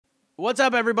What's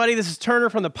up, everybody? This is Turner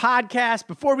from the podcast.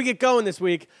 Before we get going this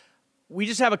week, we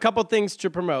just have a couple things to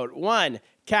promote. One,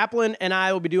 Chitlin and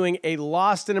I will be doing a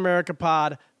Lost in America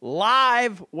pod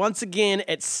live once again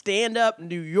at Stand Up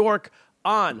New York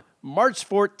on March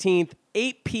 14th,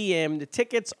 8 p.m. The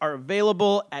tickets are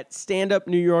available at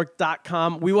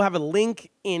standupnewyork.com. We will have a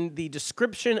link in the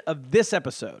description of this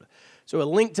episode. So a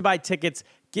link to buy tickets.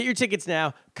 Get your tickets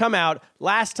now. Come out.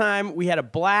 Last time, we had a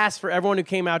blast for everyone who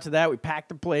came out to that. We packed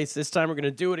the place. This time, we're going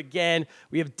to do it again.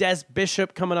 We have Des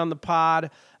Bishop coming on the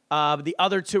pod. The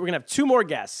other two, we're going to have two more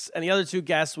guests. And the other two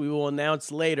guests we will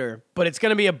announce later. But it's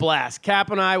going to be a blast.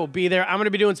 Cap and I will be there. I'm going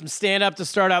to be doing some stand-up to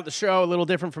start out the show, a little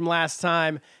different from last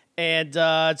time. And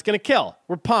it's going to kill.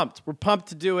 We're pumped. We're pumped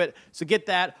to do it. So get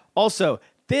that. Also,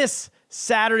 this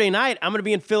Saturday night, I'm going to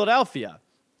be in Philadelphia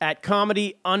at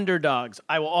Comedy Underdogs.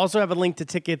 I will also have a link to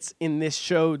tickets in this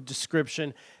show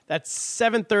description. That's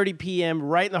 7:30 p.m.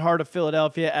 right in the heart of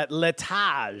Philadelphia at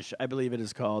L'Etage, I believe it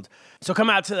is called. So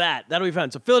come out to that. That'll be fun.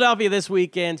 So Philadelphia this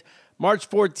weekend, March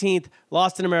 14th,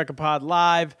 Lost in America Pod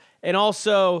live. And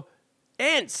also,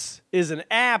 Ents is an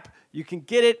app. You can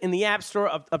get it in the App Store,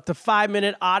 up to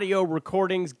 5-minute audio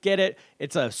recordings. Get it.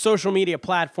 It's a social media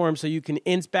platform, so you can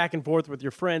Ents back and forth with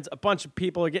your friends. A bunch of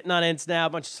people are getting on Ents now. A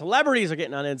bunch of celebrities are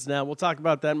getting on Ents now. We'll talk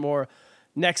about that more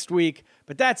next week.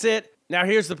 But that's it. Now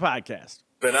here's the podcast.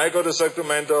 When I go to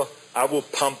Sacramento, I will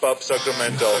pump up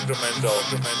Sacramento.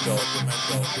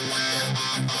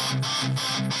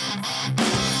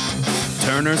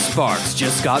 Turner Sparks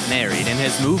just got married and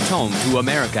has moved home to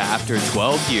America after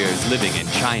 12 years living in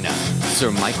China. Sir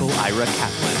Michael Ira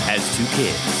Chitlin has 2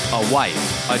 kids, a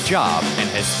wife, a job, and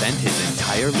has spent his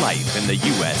entire life in the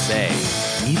USA.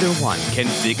 Neither one can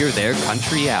figure their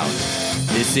country out.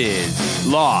 This is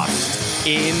Lost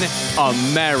in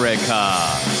America.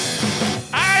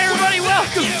 Hi, everybody.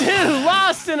 Welcome to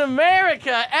Lost in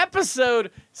America,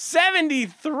 episode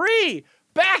 73.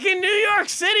 Back in New York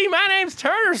City, my name's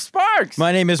Turner Sparks.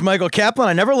 My name is Michael Kaplan.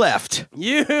 I never left.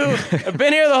 You have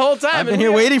been here the whole time. I've been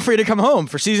here waiting for you to come home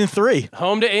for season 3.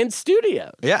 Home to In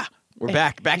Studios. Yeah, we're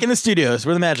back in the studios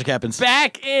where the magic happens.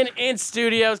 Back in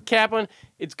Studios, Kaplan.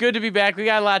 It's good to be back. We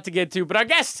got a lot to get to, but our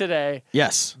guest today,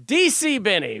 Yes. DC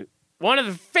Benny, one of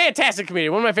the fantastic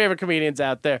comedians, one of my favorite comedians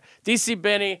out there. DC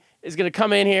Benny is going to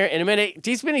come in here in a minute.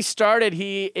 DC Benny started.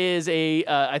 He is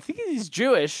I think he's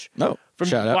Jewish. No. From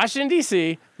Shout out. Washington,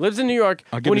 D.C., lives in New York.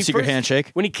 I'll give him a secret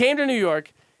handshake. When he came to New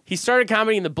York, he started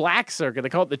comedy in the black circuit. They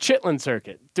call it the Chitlin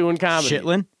circuit, doing comedy.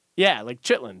 Chitlin? Yeah, like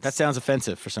Chitlins. That sounds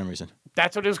offensive for some reason.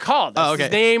 That's what it was called. That's okay.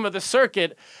 the name of the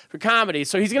circuit for comedy.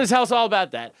 So he's going to tell us all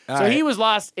about that. He was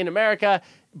lost in America,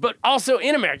 but also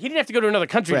in America. He didn't have to go to another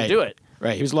country to do it.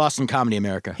 Right. He was lost in comedy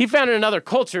America. He found another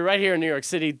culture right here in New York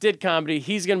City, did comedy.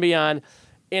 He's going to be on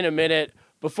in a minute.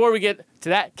 Before we get to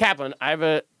that, Kaplan, I have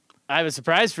a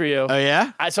surprise for you. Oh,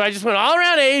 yeah? So I just went all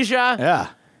around Asia. Yeah.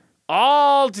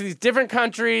 All to these different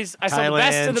countries. I saw the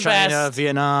best of the China, best.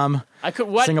 Vietnam,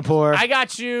 Singapore. I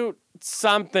got you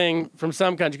something from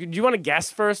some country. Do you want to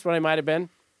guess first what I might have been?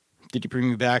 Did you bring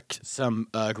me back some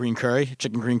green curry,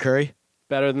 chicken green curry?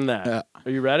 Better than that.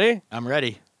 Are you ready? I'm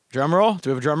ready. Drum roll? Do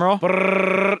we have a drum roll?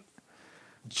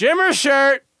 Jimmer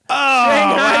shirt. Oh,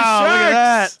 Shanghai wow, look at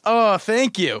that. Sharks. Oh,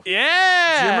 thank you.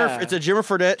 Yeah. It's a Jimmer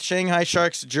Fredette Shanghai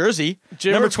Sharks jersey.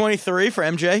 Number 23 for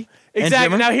MJ.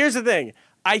 Exactly. Now, here's the thing.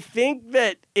 I think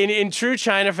that in true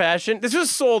China fashion, this was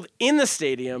sold in the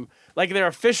stadium, like their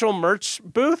official merch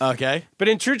booth. Okay. But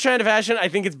in true China fashion, I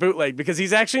think it's bootleg because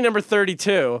he's actually number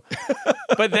 32.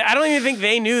 But I don't even think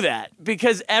they knew that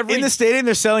because in the stadium,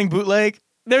 they're selling bootleg.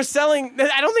 They're selling.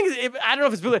 I don't know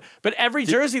if it's bootleg, but every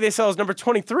jersey they sell is number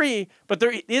 23. But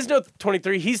there is no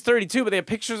 23. He's 32, but they have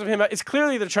pictures of him. It's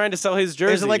clearly they're trying to sell his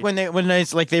jersey. Is it like when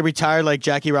they retired like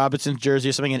Jackie Robinson's jersey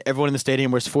or something, and everyone in the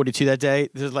stadium wears 42 that day?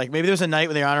 There's maybe there was a night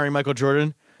when they were honoring Michael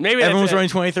Jordan. Maybe everyone was wearing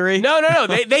 23. No.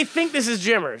 They think this is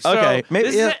Jimmer. So okay, maybe,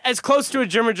 this is as close to a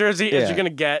Jimmer jersey as you're gonna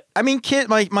get. I mean,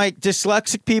 my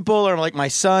dyslexic people or like my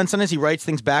son. Sometimes he writes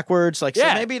things backwards. So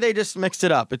maybe they just mixed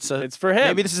it up. It's for him.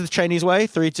 Maybe this is the Chinese way.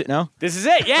 3, 2. No, this is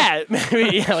it. Yeah,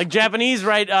 maybe like Japanese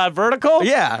write vertical.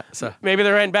 Yeah, so maybe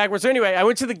they're writing backwards. So anyway, I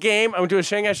went to the game. I went to a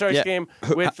Shanghai Sharks game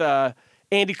with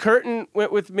Andy Curtin.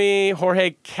 Went with me.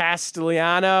 Jorge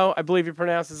Castellano, I believe you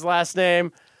pronounce his last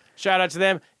name. Shout out to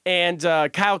them. And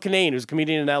Kyle Kinane, who's a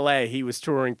comedian in L.A., he was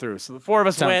touring through. So the 4 of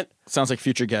us went. Sounds like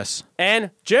future guests. And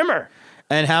Jimmer.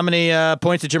 And how many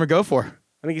points did Jimmer go for?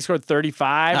 I think he scored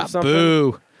 35 or something.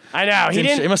 Boo. I know.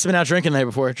 He must have been out drinking the night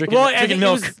before. Drinking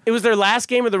milk. It was their last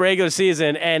game of the regular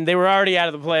season, and they were already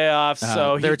out of the playoffs.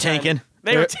 So they were tanking.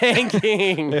 They were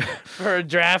tanking for a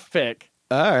draft pick.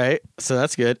 All right. So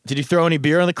that's good. Did you throw any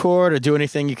beer on the court or do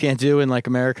anything you can't do in like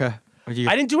America? I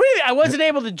didn't do anything. I wasn't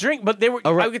able to drink, but they were.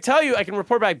 I could tell you, I can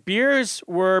report back. Beers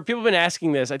were. People have been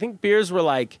asking this. I think beers were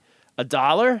like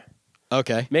 $1,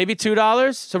 Okay. maybe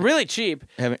 $2, so really cheap.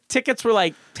 Tickets were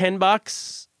like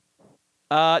 $10.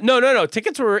 No.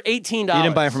 Tickets were $18. You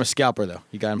didn't buy them from a scalper though.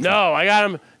 You got them. No, I got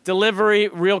them delivery,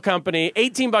 real company,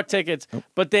 $18 tickets.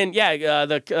 But then,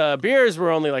 the beers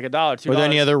were only like $1, $2. Were there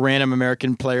any other random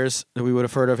American players that we would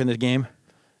have heard of in the game?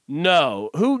 No.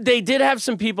 They did have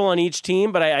some people on each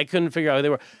team, but I couldn't figure out who they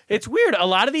were. It's weird. A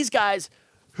lot of these guys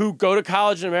who go to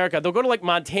college in America, they'll go to like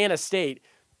Montana State.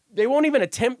 They won't even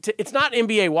attempt to. It's not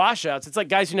NBA washouts. It's like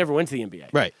guys who never went to the NBA.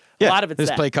 Right. A lot of it's they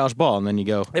just that. play college ball and then you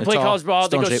go. They play college ball.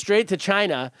 They go straight to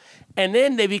China, and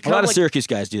then they become a lot of like, Syracuse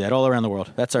guys do that all around the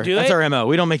world. That's our MO.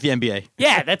 We don't make the NBA.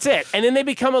 Yeah, that's it. And then they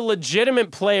become a legitimate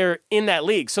player in that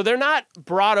league. So they're not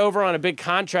brought over on a big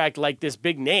contract like this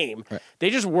big name. Right.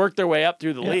 They just work their way up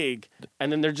through the league,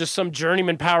 and then they're just some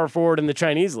journeyman power forward in the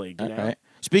Chinese league. You know? Right.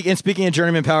 Speaking of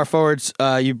journeyman power forwards,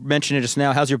 you mentioned it just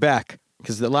now. How's your back?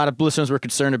 Because a lot of listeners were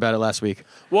concerned about it last week.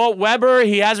 Well, Weber,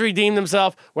 he has redeemed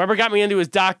himself. Weber got me into his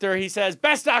doctor. He says,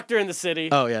 best doctor in the city.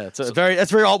 Oh, yeah. That's a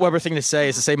very alt Weber thing to say,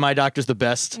 is to say my doctor's the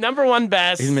best. Number one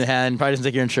best. He's in Manhattan. Probably doesn't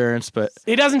take your insurance, but...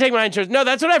 He doesn't take my insurance. No,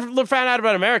 that's what I've found out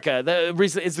about America.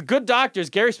 It's the good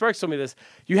doctors. Gary Sparks told me this.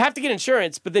 You have to get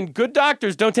insurance, but then good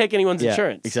doctors don't take anyone's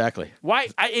insurance. Exactly. Why?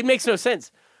 It makes no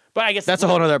sense. But I guess... That's a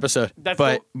whole other episode.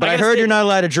 But I heard you're not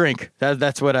allowed to drink.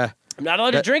 That's what... I'm not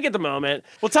allowed to drink at the moment.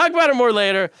 We'll talk about it more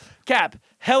later. Cap,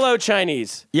 Hello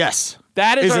Chinese. Yes.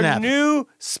 That is our new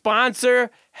sponsor.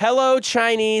 Hello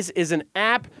Chinese is an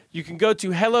app. You can go to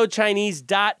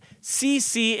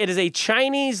hellochinese.cc. It is a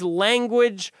Chinese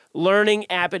language learning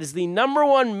app. It is the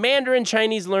 #1 Mandarin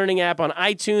Chinese learning app on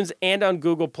iTunes and on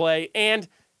Google Play and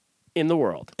in the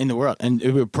world. In the world. And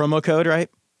it was a promo code, right?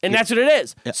 And that's what it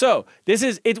is. Yeah. So this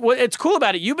is it. What's cool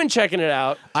about it? You've been checking it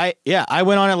out. I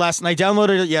went on it last night. I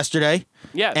downloaded it yesterday.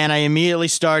 Yeah. And I immediately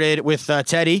started with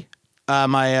Teddy,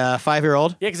 my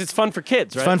 5-year-old. Yeah, because it's fun for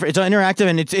kids, right? It's interactive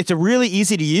and it's a really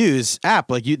easy to use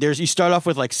app. Like you start off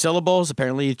with like syllables.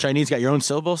 Apparently, Chinese got your own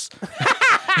syllables.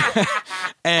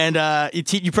 And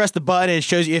you press the button. And it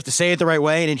shows you have to say it the right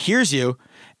way, and it hears you.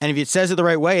 And if it says it the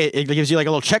right way, it gives you like a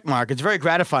little check mark. It's very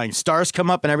gratifying. Stars come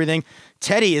up and everything.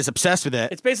 Teddy is obsessed with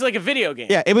it. It's basically like a video game.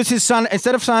 Yeah, it was his son.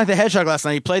 Instead of Sonic the Hedgehog last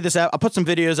night, he played this out. I put some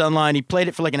videos online. He played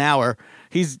it for like an hour.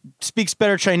 He speaks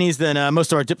better Chinese than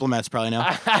most of our diplomats probably know.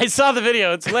 I saw the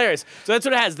video. It's hilarious. So that's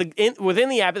what it has. Within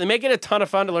the app, they make it a ton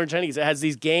of fun to learn Chinese. It has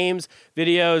these games,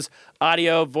 videos,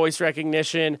 audio, voice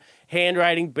recognition,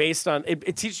 handwriting based on...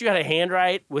 It teaches you how to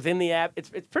handwrite within the app.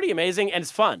 It's pretty amazing, and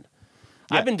it's fun.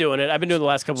 Yeah. I've been doing it. I've been doing it the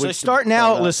last couple weeks. So start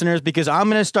now, listeners, because I'm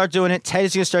going to start doing it.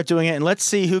 Teddy's going to start doing it, and let's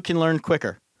see who can learn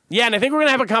quicker. Yeah, and I think we're going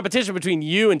to have a competition between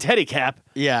you and Teddy Cap.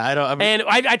 Yeah, I talked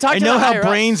to I know how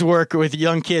brains work with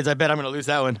young kids. I bet I'm going to lose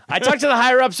that one. I talked to the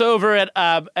higher-ups over at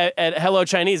Hello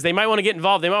Chinese. They might want to get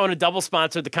involved. They might want to double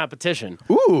sponsor the competition.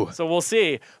 Ooh. So we'll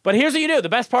see. But here's what you do. The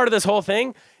best part of this whole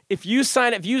thing, if you use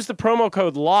the promo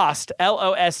code LOST,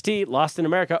 LOST, Lost in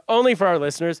America, only for our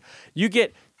listeners, you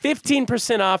get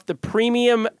 15% off the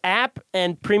premium app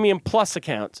and premium plus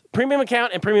accounts. Premium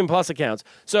account and premium plus accounts.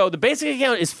 So the basic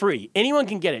account is free. Anyone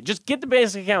can get it. Just get the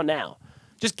basic account now.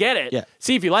 Just get it. Yeah.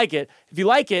 See if you like it. If you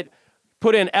like it,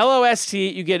 put in LOST.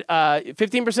 You get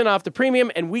 15% off the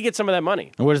premium, and we get some of that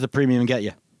money. And what does the premium get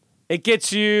you? It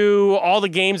gets you all the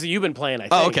games that you've been playing, I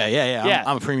think. Oh, okay. Yeah.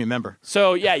 I'm a premium member.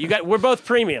 So, yeah, we're both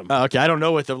premium. Oh, okay. I don't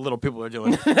know what the little people are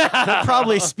doing. They're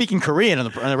probably speaking Korean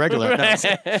on the regular.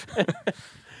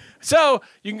 So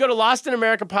you can go to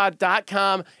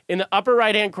lostinamericapod.com. In the upper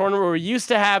right-hand corner where we used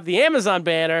to have the Amazon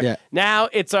banner. Yeah. Now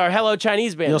it's our Hello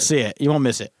Chinese banner. You'll see it. You won't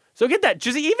miss it. So get that.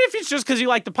 Even if it's just because you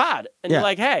like the pod and you're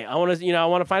like, hey, I want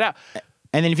to find out.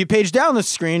 And then if you page down the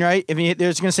screen, right,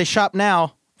 there's going to say shop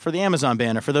now for the Amazon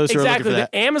banner for those who are looking for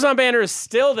that. The Amazon banner is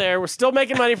still there. We're still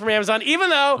making money from Amazon,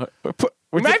 even though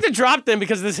we might have to drop them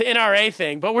because of this NRA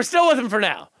thing, but we're still with them for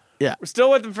now. Yeah. We're still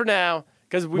with them for now.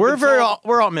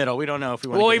 We're all middle. We don't know if we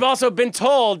want to. Well, we've also been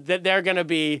told that they're going to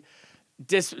be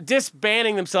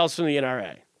disbanding themselves from the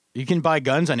NRA. You can buy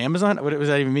guns on Amazon? What does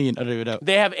that even mean? I don't even know.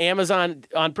 They have Amazon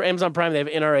Prime. They have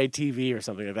NRA TV or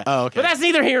something like that. Oh, okay. But that's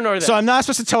neither here nor there. So I'm not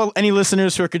supposed to tell any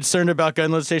listeners who are concerned about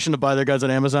gun legislation to buy their guns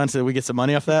on Amazon so that we get some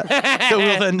money off that? So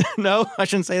we'll then, no, I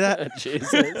shouldn't say that.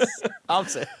 Jesus. I'll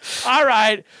say. All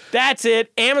right. That's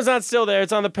it. Amazon's still there.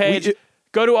 It's on the page.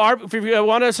 If you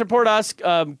want to support us,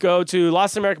 go to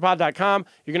lostinamericapod.com.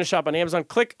 You're going to shop on Amazon.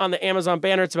 Click on the Amazon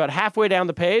banner. It's about halfway down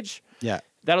the page. Yeah.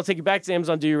 That'll take you back to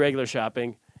Amazon. Do your regular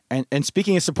shopping. And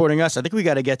speaking of supporting us, I think we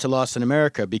got to get to Lost in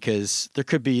America because there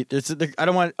could be. I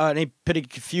don't want anybody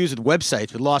confused with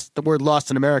websites with the word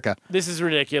Lost in America. This is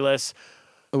ridiculous.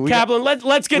 Kaplan,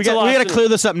 let's get to Lost. We got to clear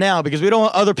this up now because we don't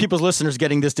want other people's listeners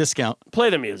getting this discount. Play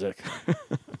the music.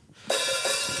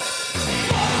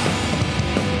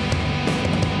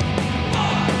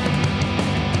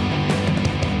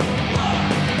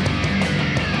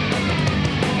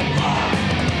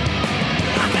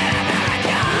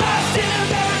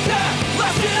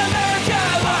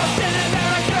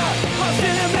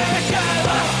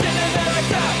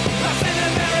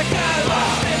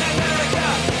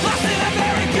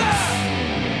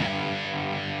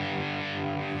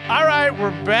 All right,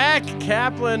 we're back,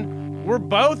 Kaplan. We're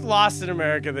both lost in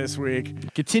America this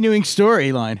week. Continuing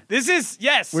storyline. This is,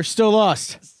 yes. We're still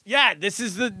lost. Yeah, this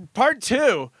is the part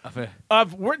 2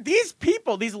 of these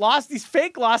people, these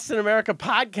fake Lost in America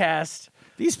podcast.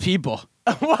 These people.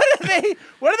 What do they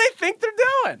think they're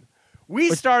doing?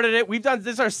 We started it.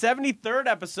 This is our 73rd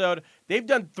episode. They've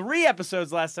done 3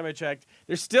 episodes last time I checked.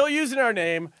 They're still using our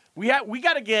name. We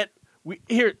got to get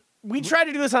here. We tried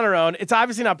to do this on our own. It's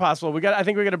obviously not possible. I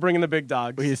think we got to bring in the big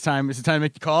dogs. Wait, is it time to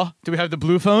make the call? Do we have the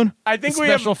blue phone? I think we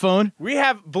have special phone. We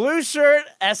have Blue Shirt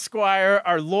Esquire,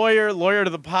 our lawyer to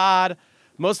the pod,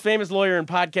 most famous lawyer in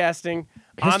podcasting,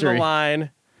 history. On the line.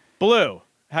 Blue,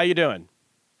 how you doing?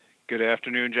 Good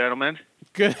afternoon, gentlemen.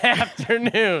 Good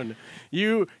afternoon.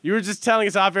 You were just telling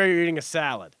us off air you're eating a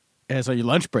salad. It's on your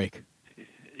lunch break.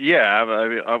 Yeah,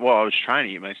 I was trying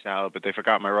to eat my salad, but they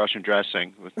forgot my Russian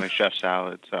dressing with my chef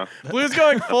salad. So Blue's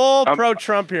going full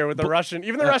pro-Trump here with the Russian,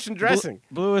 even the Russian dressing.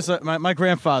 Blue is my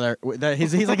grandfather.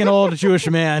 He's like an old Jewish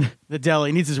man. The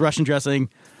deli needs his Russian dressing.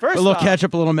 A little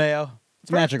ketchup, a little mayo.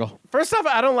 It's magical. First off,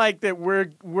 I don't like that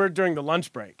we're during the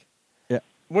lunch break. Yeah.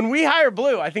 When we hire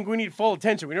Blue, I think we need full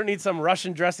attention. We don't need some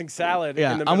Russian dressing salad.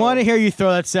 Yeah, in the I want to hear you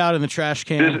throw that salad in the trash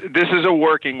can. This is a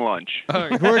working lunch.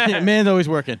 Working, man's always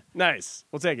working. Nice.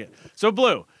 We'll take it. So,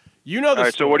 Blue, you know the All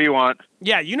right, story. so what do you want?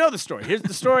 Yeah, you know the story. Here's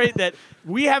the story that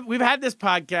we've had this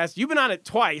podcast. You've been on it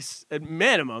twice at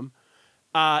minimum.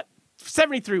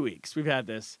 73 weeks we've had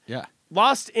this. Yeah.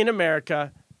 Lost in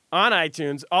America on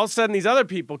iTunes. All of a sudden, these other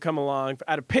people come along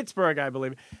out of Pittsburgh, I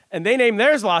believe, and they name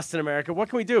theirs Lost in America. What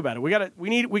can we do about it?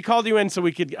 We called you in so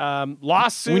we could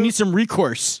lawsuit. We need some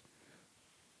recourse.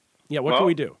 Yeah, what can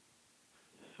we do?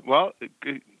 Well,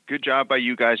 good job by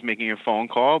you guys making a phone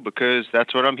call because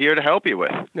that's what I'm here to help you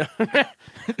with.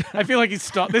 I feel like he's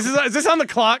stopped. Is this on the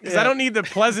clock? Because I don't need the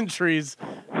pleasantries.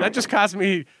 That just cost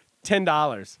me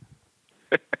 $10.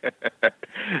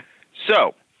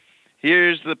 So,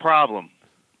 here's the problem.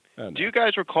 Oh, no. Do you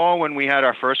guys recall when we had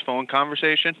our first phone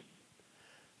conversation?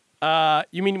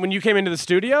 You mean when you came into the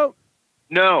studio?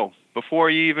 No, before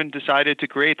you even decided to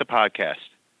create the podcast.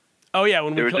 Oh, yeah.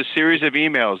 When there was a series of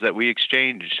emails that we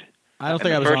exchanged. I don't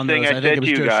think I was on those. The first thing I said to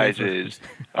you guys is,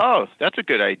 oh, that's a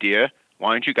good idea.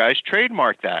 Why don't you guys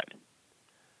trademark that?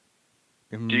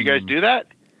 Do you guys do that?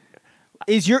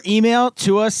 Is your email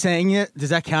to us saying it, does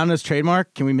that count as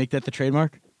trademark? Can we make that the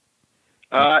trademark?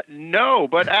 No,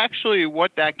 but actually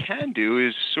what that can do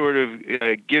is sort of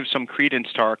give some credence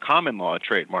to our common law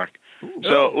trademark.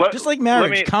 So just like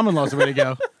marriage, common law is the way to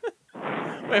go.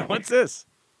 Wait, what's this?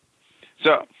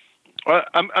 So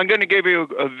I'm going to give you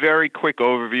a very quick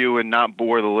overview and not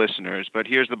bore the listeners, but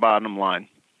here's the bottom line.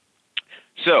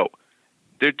 So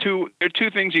there are two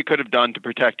things you could have done to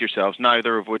protect yourselves,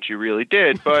 neither of which you really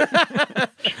did, but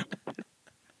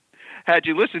had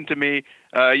you listened to me,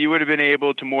 you would have been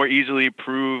able to more easily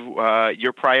prove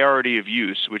your priority of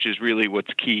use, which is really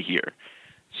what's key here.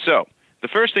 So the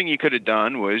first thing you could have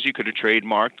done was you could have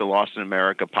trademarked the Lost in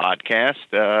America podcast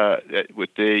with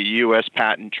the U.S.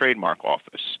 Patent and Trademark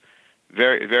Office.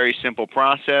 Very, very simple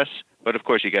process, but of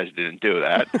course you guys didn't do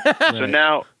that.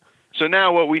 Right. So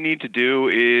now what we need to do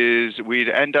is we'd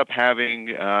end up having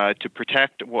to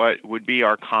protect what would be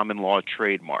our common law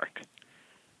trademark.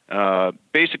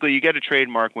 Basically, you get a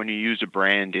trademark when you use a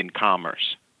brand in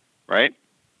commerce, right?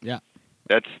 Yeah.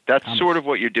 That's sort of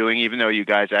what you're doing, even though you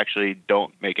guys actually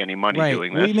don't make any money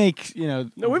doing this. We make, No,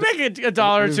 we make a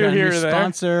dollar or two here or there.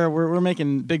 Sponsor, we're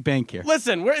making big bank here.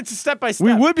 Listen, it's a step by step.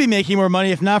 We would be making more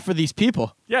money if not for these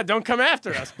people. Yeah, don't come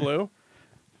after us, Blue.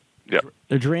 Yeah.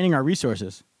 They're draining our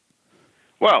resources.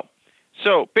 Well,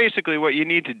 so basically what you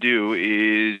need to do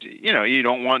is, you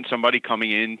don't want somebody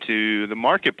coming into the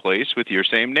marketplace with your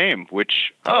same name,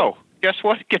 which, guess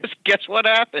what? Guess what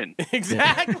happened?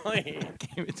 Exactly.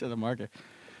 Came into the market.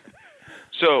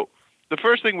 So the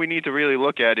first thing we need to really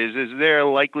look at is there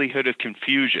a likelihood of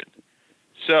confusion?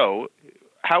 So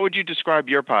how would you describe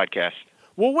your podcast?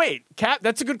 Well, wait,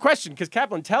 that's a good question, because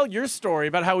Kaplan, tell your story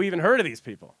about how we even heard of these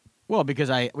people. Well,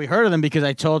 because we heard of them because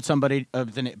I told somebody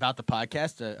about the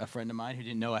podcast, a friend of mine who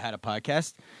didn't know I had a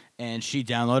podcast, and she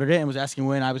downloaded it and was asking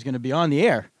when I was going to be on the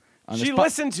air. She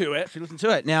listened to it. She listened to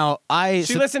it. Now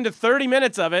She listened to 30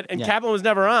 minutes of it, and Kaplan was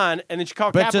never on. And then she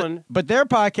called Kaplan. But their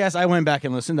podcast, I went back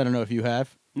and listened. I don't know if you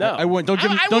have. No, I wouldn't. Don't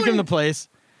give them the place.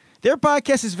 Their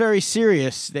podcast is very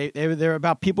serious. They're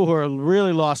about people who are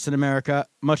really lost in America,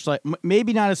 much like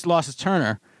maybe not as lost as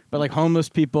Turner, but like homeless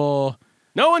people.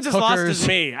 No one's as lost hookers. as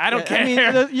me. I don't care.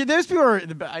 I mean, there's people.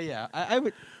 I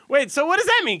would. Wait, so what does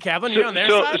that mean, Kaplan? You're on their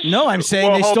side? No, I'm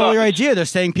saying they hold stole on. your idea. They're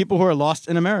saying people who are lost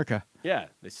in America. Yeah,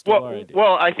 they stole our idea.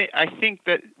 Well, I think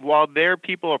that while their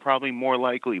people are probably more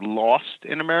likely lost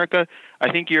in America,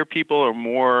 I think your people are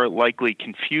more likely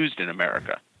confused in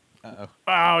America.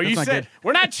 Oh, you not said good.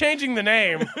 we're not changing the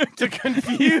name to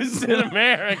Confused in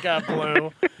America,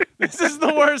 Blue. This is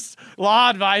the worst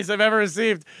law advice I've ever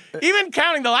received, even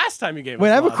counting the last time you gave us. Wait,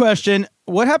 I have a law question.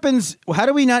 What happens? How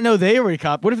do we not know they already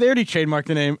cop? What if they already trademarked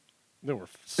the name?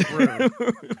 advice. Then we're screwed.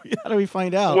 How do we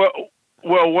find out?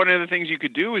 Well, one of the things you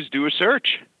could do is do a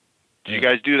search. Did you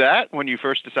guys do that when you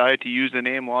first decided to use the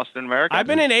name Lost in America? I've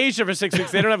been in Asia for 6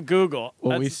 weeks. They don't have Google.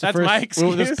 That's my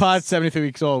excuse. This pod's 73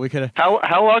 weeks old. We could have.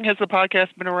 How long has the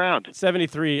podcast been around?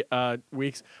 73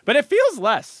 weeks, but it feels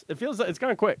less. It's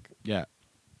gone quick. Yeah.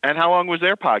 And how long was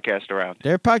their podcast around?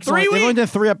 Their podcast. 3 They've only weeks. done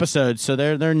 3 episodes, so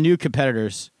they're new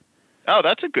competitors. Oh,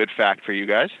 that's a good fact for you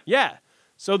guys. Yeah.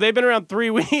 So they've been around 3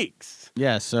 weeks.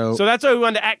 Yeah. So So that's why we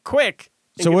wanted to act quick.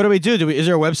 so what do we do? Is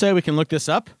there a website we can look this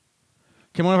up?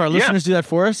 Can one of our Yeah. listeners do that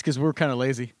for us? Because we're kind of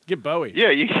lazy. Get Bowie.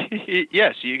 Yeah,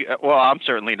 yes. Well, I'm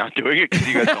certainly not doing it because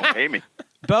you guys don't pay me.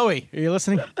 Bowie, are you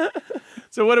listening?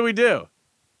 So what do we do?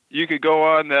 You could go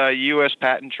on the U.S.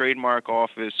 Patent Trademark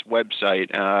Office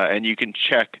website, and you can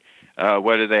check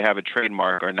whether they have a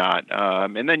trademark or not.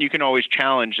 And then you can always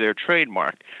challenge their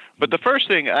trademark. But the first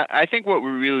thing, I think what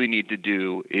we really need to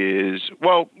do is,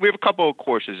 well, we have a couple of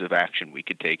courses of action we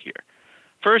could take here.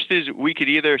 First is we could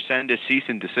either send a cease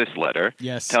and desist letter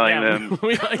Yes. telling Yeah, them,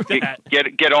 we like that.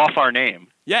 get off our name.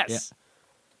 Yes.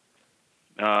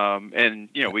 And,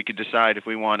 we could decide if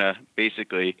we want to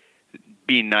basically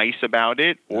be nice about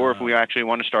it or if we actually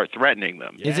want to start threatening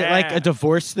them. Yeah. Is it like a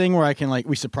divorce thing where I can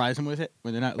we surprise them with it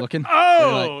when they're not looking?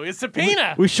 Oh, it's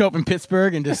subpoena. We show up in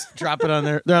Pittsburgh and just drop it on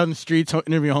they're on the streets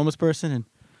interview a homeless person and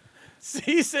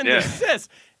Cease and Yeah.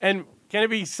 desist. And can it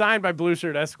be signed by Blue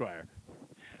Shirt Esquire?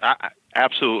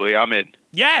 Absolutely, I'm in.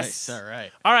 Yes. all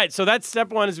right. All right. So that's step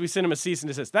one is we send them a cease and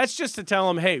desist. That's just to tell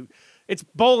them, hey, it's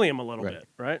bully them a little Right. bit,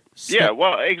 right? Yeah,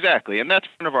 well, exactly, and that's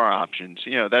one of our options.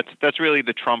 That's really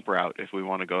the Trump route if we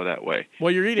want to go that way.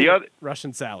 Well, you're eating The other-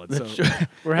 Russian salad, so That's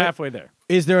we're halfway there.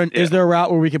 Is there a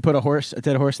route where we could put a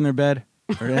dead horse in their bed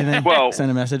or anything? Well- Send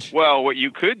a message. Well, what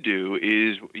you could do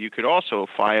is you could also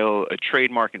file a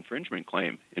trademark infringement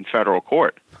claim in federal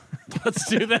court. Let's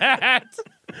do that.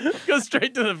 Go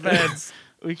straight to the feds.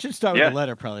 We should start with Yeah. a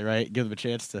letter, probably, right? Give them a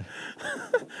chance to.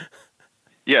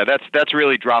 Yeah, that's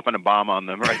really dropping a bomb on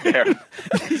them right there.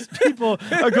 People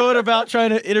are going about trying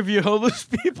to interview homeless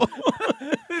people.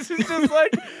 This is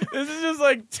just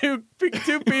like two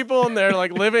people in their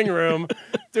living room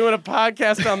doing a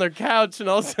podcast on their couch, and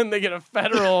all of a sudden they get a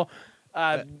federal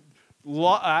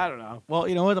law. I don't know. Well,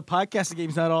 you know what? The podcasting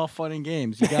game's not all fun and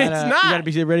games. You gotta, It's not. You gotta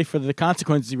be ready for the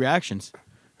consequences of your actions.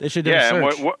 They should do Yeah, a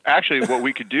and search. actually, what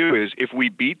we could do is if we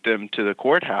beat them to the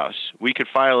courthouse, we could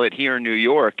file it here in New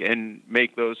York and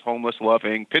make those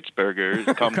homeless-loving Pittsburghers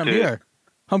come here.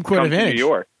 Home court come to advantage. New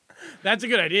York. That's a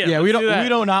good idea. Yeah, Let's we do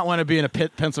don't that. not want to be in a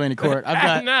Pennsylvania court.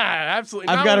 I've nah, absolutely.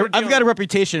 got not what we're I've got a dealing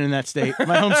reputation in that state,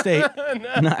 my home state.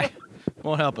 Nah,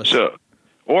 won't help us. So,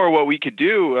 or what we could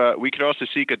do, we could also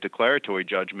seek a declaratory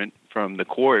judgment from the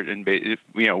court, and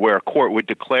where a court would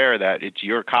declare that it's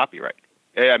your copyright.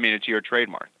 I mean, it's your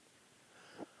trademark.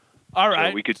 All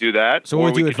right. So we could do that. So or what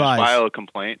would we you could advise? just file a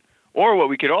complaint. Or what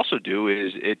we could also do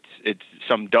is it's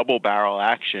some double barrel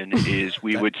action. Is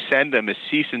we would send them a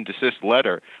cease and desist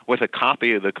letter with a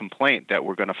copy of the complaint that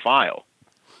we're going to file.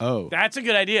 Oh, That's a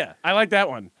good idea. I like that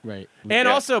one. right. And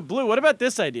Yeah. also, Blue, what about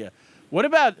this idea? What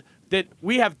about that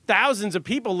we have thousands of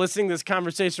people listening to this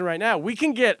conversation right now? We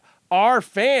can get our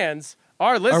fans,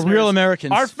 our listeners, real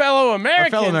Americans. our fellow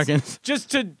Americans, just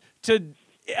to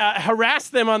harass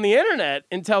them on the internet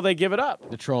until they give it up.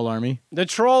 The troll army. The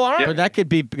troll army. But that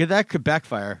could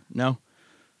backfire. No.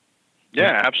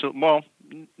 Yeah, absolutely. Well,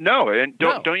 no, and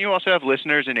No. don't you also have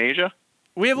listeners in Asia?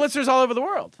 We have listeners all over the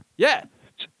world. Yeah.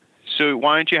 So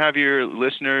why don't you have your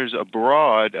listeners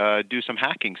abroad do some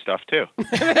hacking stuff too?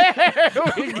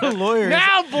 A lawyer.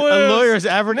 Now, Blue. A lawyer's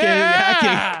advocating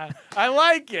hacking. I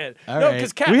like it. All no, right.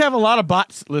 because Cap, We have a lot of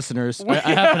bots listeners. I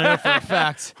happen to know for a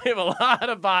fact. we have a lot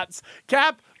of bots.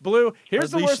 Cap, Blue,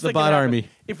 here's the Unleash worst the that can bot happen. army.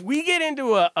 If we get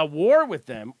into a war with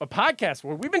them, a podcast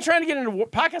war, we've been trying to get into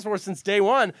podcast war since day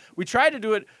one. We tried to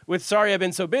do it with Sorry I've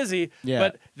Been So Busy,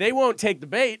 but they won't take the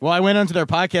bait. Well, I went onto their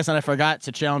podcast and I forgot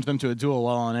to challenge them to a duel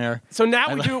while on air. So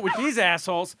now we do it with these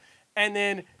assholes, and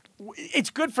then it's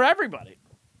good for everybody.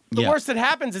 The worst that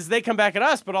happens is they come back at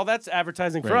us, but all that's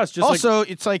advertising for us. Just also,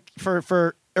 it's like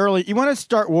for early, you want to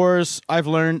start wars. I've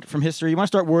learned from history, you want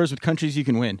to start wars with countries you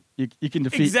can win. You can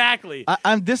defeat. Exactly.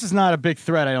 This is not a big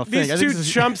threat. I don't think. These two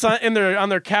chumps on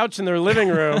their couch in their living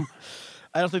room.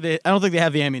 I don't think they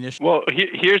have the ammunition. Well,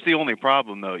 here's the only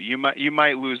problem, though. You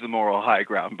might lose the moral high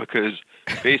ground because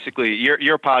basically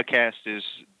your podcast is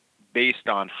based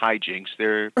on hijinks.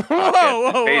 Their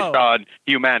podcast is based on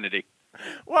humanity.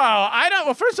 Wow, I don't.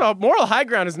 Well, first of all, moral high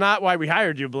ground is not why we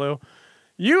hired you, Blue.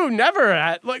 You never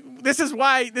had this is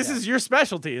why this is your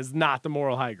specialty is not the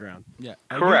moral high ground. Yeah,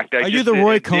 Correct. Are you the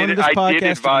Roy Cohn of this podcast? I did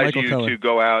advise Michael you Cohen? to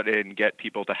go out and get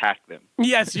people to hack them.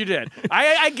 Yes, you did.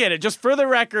 I get it. Just for the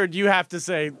record, you have to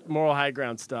say moral high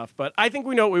ground stuff. But I think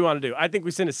we know what we want to do. I think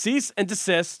we send a cease and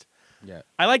desist. Yeah.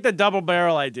 I like the double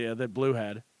barrel idea that Blue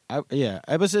had.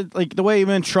 I was like the way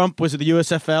when Trump was at the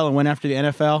USFL and went after the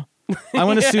NFL. I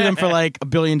want to sue them for like $1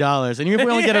 billion, and even if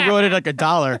we only get awarded like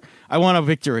 $1, I want a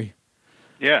victory.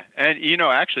 Yeah, and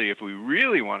actually, if we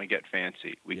really want to get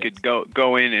fancy, we could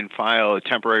go in and file a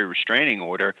temporary restraining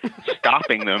order,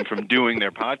 stopping them from doing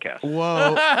their podcast.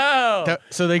 Whoa!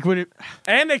 So they couldn't,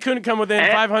 and they couldn't come within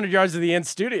 500 yards of the Inn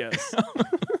Studios.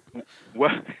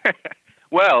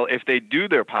 Well, if they do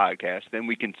their podcast, then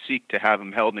we can seek to have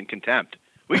them held in contempt.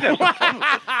 We can have some fun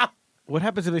with this. What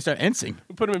happens if they start ensing?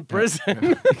 Put them in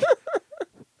prison.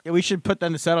 Yeah, we should put that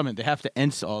in the settlement. They have to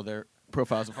ence all their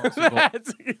profiles of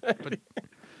homeless people.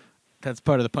 That's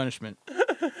part of the punishment.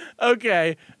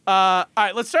 Okay. All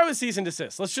right, let's start with cease and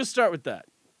desist. Let's just start with that.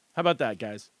 How about that,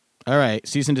 guys? All right,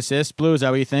 cease and desist. Blue, is that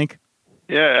what you think?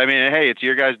 Yeah, I mean, hey, it's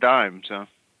your guys' dime, so.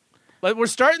 We're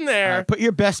starting there. Put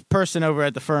your best person over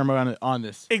at the firm on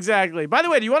this. Exactly. By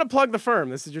the way, do you want to plug the firm?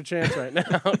 This is your chance right now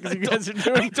because you guys are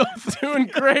doing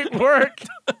great work.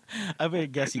 I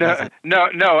would guess he doesn't.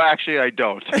 No, actually, I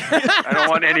don't. I don't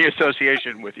want any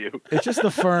association with you. It's just the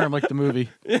firm, like the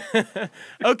movie.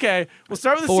 Okay, we'll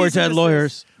start with the Four cease and dead desist.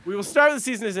 lawyers. We will start with the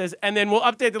cease and desist, and then we'll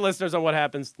update the listeners on what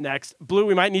happens next. Blue,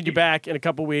 we might need you back in a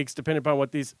couple weeks, depending upon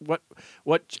depending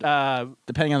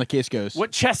on the case goes.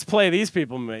 What chess play these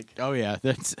people make. Oh yeah,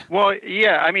 that's. Well,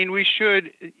 yeah. I mean, we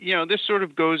should. This sort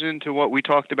of goes into what we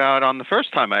talked about on the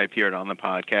first time I appeared on the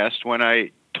podcast when I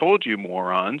told you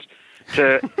morons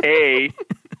to A,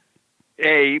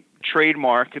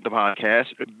 trademark the podcast,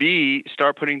 B,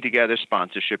 start putting together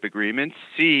sponsorship agreements,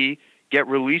 C, get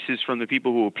releases from the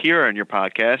people who appear on your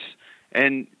podcast,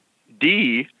 and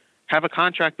D, have a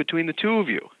contract between the two of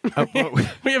you.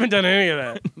 We haven't done any of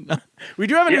that. We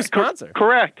do have a new sponsor.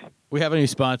 Correct. We have a new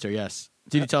sponsor, yes.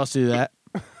 Did you tell us to do that?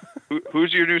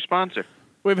 Who's your new sponsor?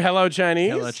 We have Hello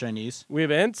Chinese. Hello Chinese. We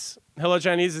have Ints. Hello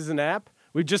Chinese is an app.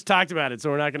 We just talked about it, so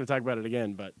we're not going to talk about it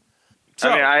again. But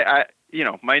I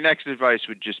my next advice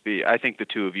would just be, I think the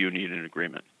two of you need an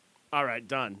agreement. All right,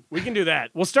 done. We can do that.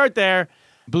 We'll start there.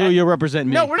 Blue, you'll represent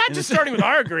me. No, we're not just starting with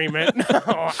our agreement.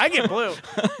 No, I get Blue.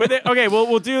 But okay,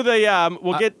 we'll do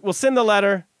the we'll send the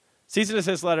letter, cease and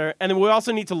desist letter, and then we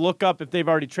also need to look up if they've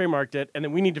already trademarked it, and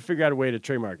then we need to figure out a way to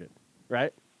trademark it,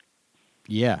 right?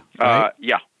 Yeah. Right?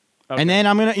 Yeah. Okay. And then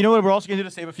I'm gonna, you know what we're also gonna do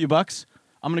to save a few bucks?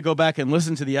 I'm gonna go back and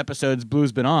listen to the episodes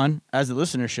Blue's been on, as the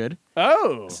listener should.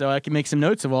 Oh. So I can make some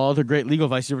notes of all the great legal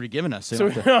advice you've already given us. So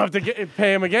we don't have to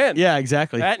pay him again. Yeah,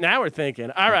 exactly. Now we're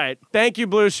thinking. All right. Thank you,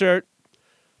 Blue Shirt.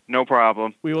 No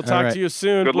problem. We will talk to you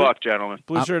soon. Good luck, gentlemen.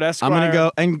 Blue Shirt Esquire. I'm gonna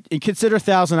go and consider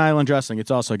Thousand Island dressing.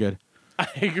 It's also good. I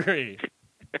agree.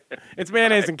 It's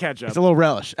mayonnaise and ketchup. It's a little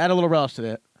relish. Add a little relish to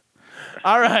that.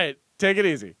 All right. Take it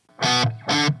easy.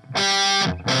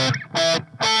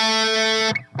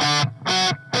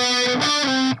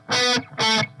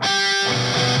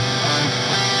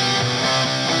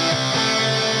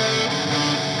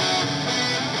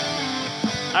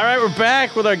 All right, we're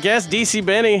back with our guest, DC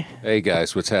Benny. Hey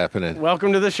guys, what's happening?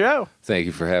 Welcome to the show. Thank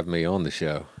you for having me on the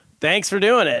show. Thanks for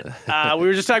doing it. We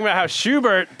were just talking about how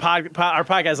Schubert, our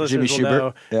podcast listeners Jimmy will Schubert.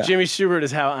 know. Yeah. Jimmy Schubert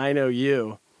is how I know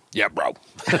you. Yeah, bro.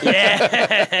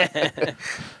 Yeah.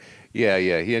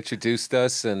 Yeah. He introduced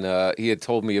us, and he had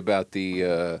told me about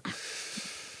the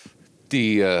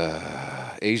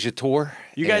Asia tour.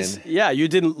 You guys, And you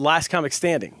did Last Comic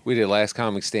Standing. we did Last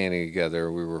Comic Standing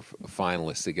together. We were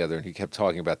finalists together, and he kept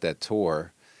talking about that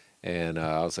tour. And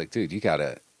I was like, dude, you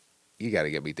gotta you got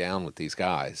to get me down with these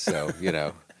guys. So,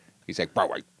 he's like,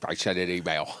 bro, I sent an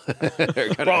email.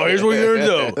 Bro, here's what you're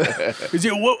gonna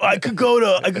do. I could go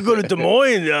to Des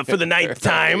Moines for the ninth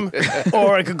time,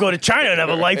 or I could go to China and have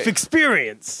a life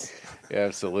experience.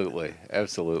 Absolutely.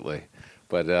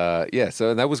 But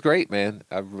so that was great, man.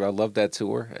 I loved that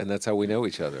tour, and that's how we know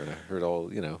each other. And I heard all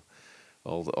the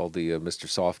Mr.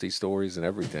 Softy stories and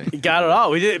everything. You got it all.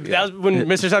 We did. Yeah. That was when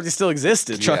Mr. Softy still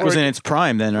existed. Chuck was in its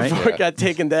prime then, right? Before it got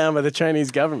taken down by the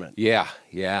Chinese government. Yeah.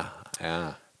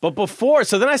 But before,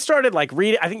 so then I started like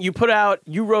reading. I think you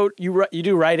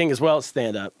do writing as well as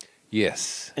stand up.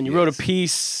 Yes. And you wrote a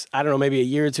piece, I don't know, maybe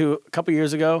a couple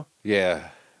years ago. Yeah.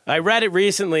 I read it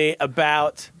recently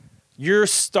about your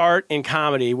start in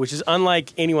comedy, which is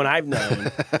unlike anyone I've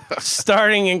known,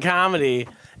 starting in comedy.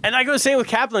 And I go the same with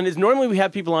Kaplan, is normally we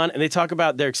have people on and they talk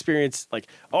about their experience, like,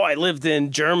 oh, I lived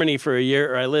in Germany for a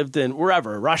year, or I lived in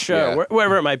wherever, Russia, or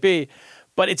wherever it might be.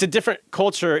 But it's a different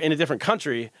culture in a different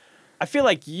country. I feel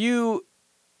like you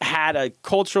had a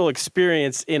cultural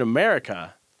experience in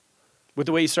America with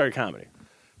the way you started comedy.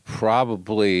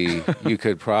 Probably, you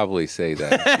could probably say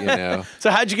that, So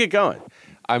how'd you get going?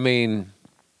 I mean,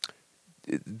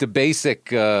 the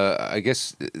basic, I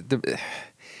guess,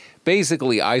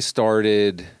 basically I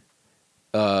started,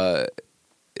 when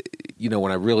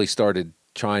I really started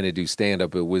trying to do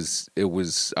stand-up, I was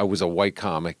a white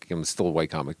comic. I'm still a white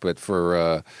comic, but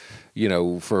for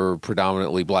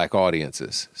predominantly black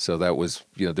audiences. So that was,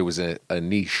 there was a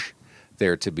niche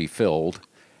there to be filled.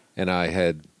 And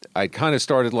I kind of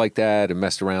started like that and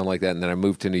messed around like that. And then I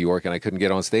moved to New York and I couldn't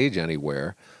get on stage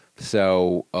anywhere.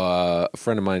 So a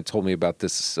friend of mine told me about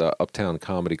this Uptown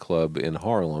Comedy Club in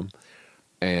Harlem.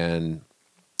 And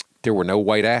there were no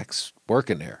white acts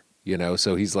working there,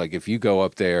 So he's like, if you go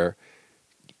up there,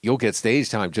 you'll get stage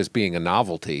time just being a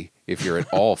novelty if you're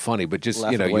at all funny. But just,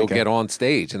 you'll get on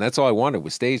stage. And that's all I wanted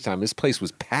was stage time. This place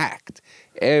was packed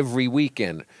every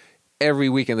weekend. Every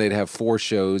weekend they'd have 4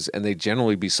 shows, and they'd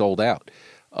generally be sold out.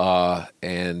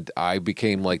 And I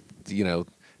became like,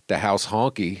 the house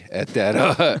honky at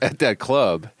that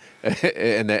club,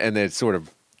 and then sort of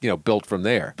built from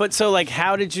there. But so like,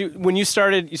 how did when you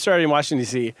started in Washington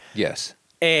D.C.? Yes.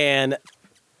 And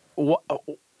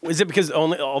is it because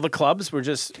all the clubs were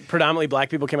just predominantly black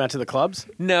people came out to the clubs?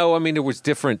 No, I mean there were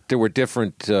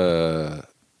different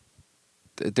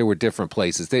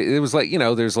places. It was like,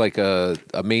 there's like a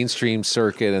mainstream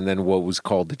circuit and then what was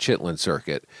called the Chitlin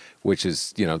circuit, which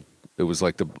is, it was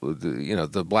like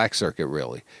the black circuit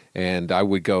really. And I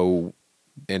would go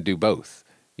and do both.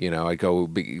 I'd go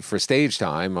for stage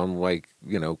time. I'm like,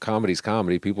 comedy's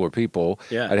comedy, people are people.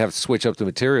 Yeah. I'd have to switch up the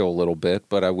material a little bit,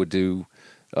 but I would do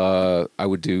both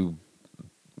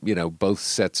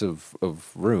sets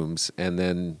of rooms. And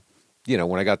then,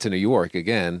 when I got to New York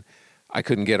again, I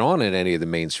couldn't get on at any of the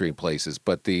mainstream places,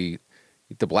 but the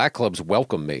black clubs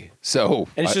welcomed me. So,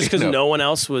 and it's just because no one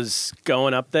else was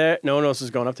going up there. No one else was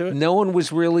going up to it. No one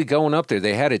was really going up there.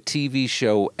 They had a TV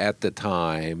show at the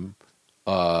time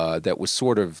that was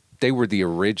sort of. They were the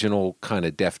original kind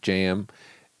of Def Jam,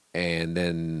 and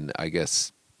then I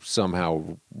guess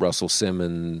somehow Russell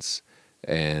Simmons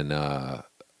and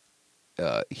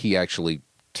he actually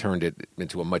turned it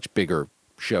into a much bigger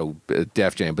show,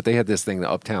 Def Jam. But they had this thing, the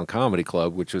Uptown Comedy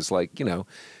Club, which was like, you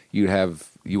would have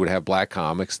black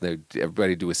comics, and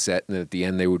everybody do a set, and then at the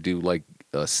end they would do like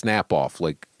a snap off,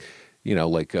 like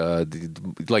like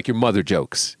your mother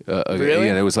jokes. Really?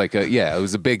 It was like it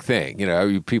was a big thing.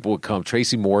 People would come.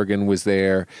 Tracy Morgan was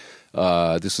there.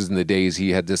 This was in the days he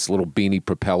had this little beanie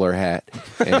propeller hat,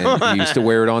 and he used to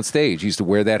wear it on stage. He used to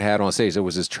wear that hat on stage. It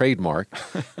was his trademark.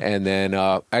 And then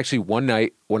actually one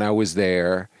night when I was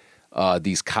there,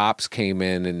 these cops came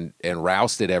in and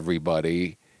rousted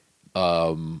everybody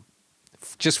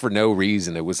just for no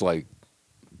reason. It was like,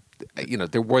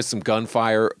 there was some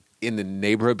gunfire in the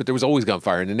neighborhood, but there was always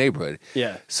gunfire in the neighborhood.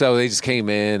 Yeah. So they just came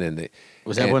in and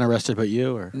was everyone arrested but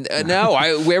you? Or no,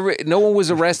 no one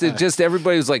was arrested. Just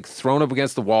everybody was like thrown up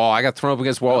against the wall. I got thrown up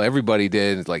against the wall. Everybody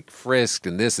did, like frisked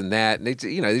and this and that. And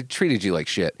they treated you like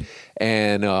shit.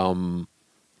 And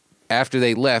after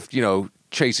they left,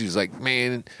 Tracy was like,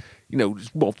 man, these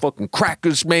motherfucking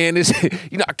crackers, man. This,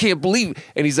 I can't believe it.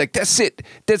 And he's like, that's it.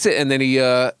 And then he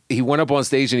went up on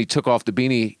stage and he took off the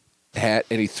beanie hat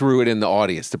and he threw it in the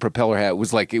audience. The propeller hat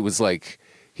was like he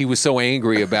was so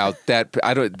angry about that.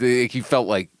 He felt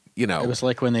like, It was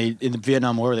like when in the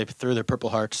Vietnam War, they threw their Purple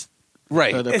Hearts.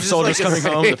 Right. The soldiers coming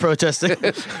home, the protesting.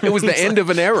 It was the end of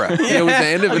an era. It was the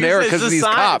end of an era because of these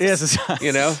cops.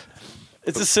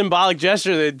 It's a symbolic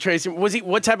gesture that Tracy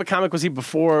what type of comic was he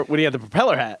before when he had the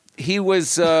propeller hat? He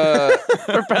was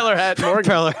Propeller hat, Morgan.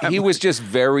 Propeller hat. he was just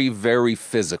very, very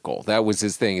physical. That was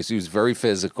his thing. Is he was very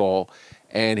physical,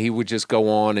 and he would just go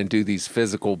on and do these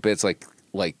physical bits.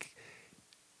 Like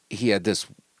he had this.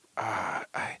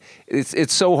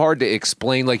 It's so hard to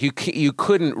explain. Like you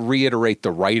couldn't reiterate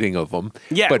the writing of them.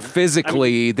 Yeah, but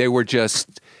physically they were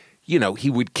just. You know, he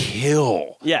would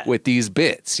kill with these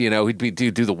bits. You know, he'd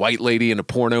do the white lady in a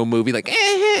porno movie, like,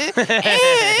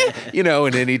 you know,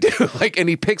 and then he'd do and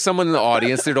he'd pick someone in the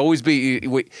audience. There'd always be,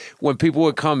 when people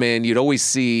would come in, you'd always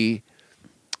see,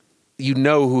 you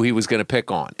know who he was going to pick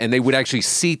on. And they would actually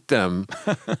seat them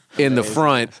in the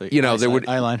front. So you know, there would,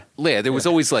 eyeline. Yeah, there was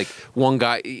always like one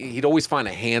guy, he'd always find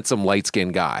a handsome,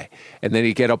 light-skinned guy. And then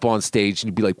he'd get up on stage and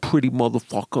he'd be like, pretty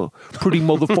motherfucker,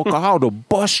 how to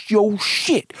bust your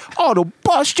shit, how to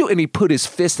bust you. And he'd put his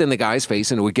fist in the guy's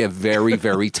face and it would get very,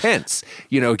 very tense.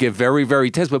 You know, get very, very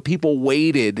tense. But people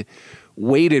waited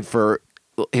for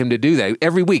him to do that.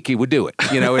 Every week he would do it.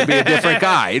 You know, it'd be a different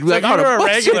guy. It'd be like, you were a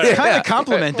regular. It's kind of a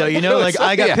compliment, though. You know, like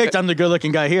I got picked. I'm the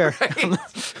good-looking guy here.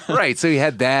 Right. So he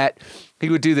had that. He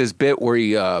would do this bit where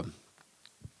he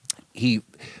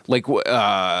like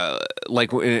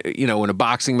you know, in a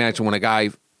boxing match when a guy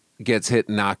gets hit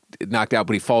and knocked out,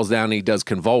 but he falls down and he does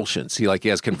convulsions. He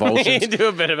has convulsions. do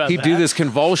a bit about He'd that. do this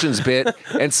convulsions bit,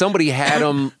 and somebody had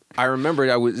him. I remember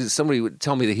somebody would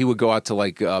tell me that he would go out to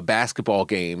like basketball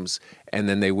games, and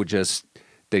then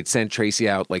they'd send Tracy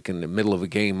out like in the middle of a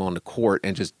game on the court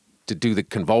and just to do the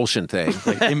convulsion thing,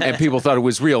 and people thought it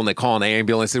was real, and they call an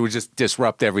ambulance. It would just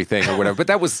disrupt everything or whatever. But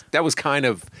that was kind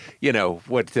of, you know,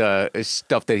 what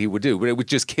stuff that he would do. But it would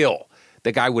just kill.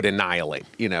 The guy would annihilate,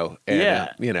 you know. And,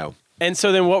 you know. And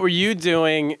so then, what were you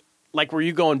doing? Like, were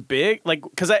you going big? Like,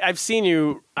 because I've seen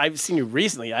you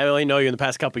recently. I only know you in the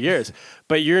past couple of years,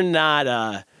 but you're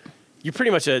not. You're pretty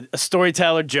much a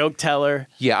storyteller, joke teller.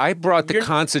 Yeah, I brought the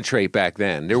concentrate back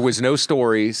then. There was no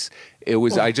stories. It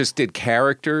was I just did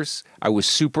characters. I was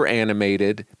super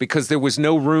animated because there was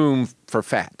no room for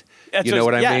fat. You know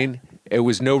what I mean? It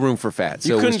was no room for fat. So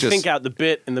you couldn't it was just, think out the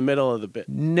bit in the middle of the bit.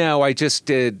 No, I just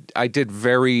did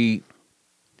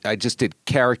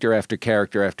character after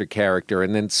character after character,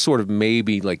 and then sort of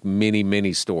maybe like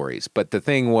mini stories. But the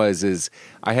thing is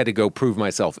I had to go prove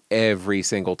myself every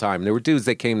single time. There were dudes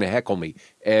that came to heckle me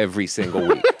every single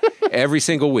week. Every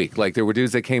single week. Like there were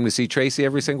dudes that came to see Tracy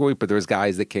every single week, but there was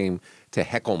guys that came to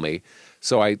heckle me.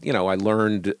 So I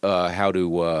learned how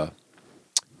to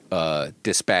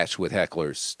dispatch with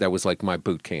hecklers. That was like my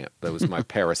boot camp. That was my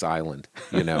Paris Island,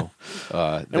 you know.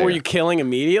 And were you killing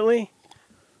immediately?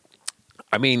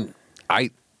 I mean, I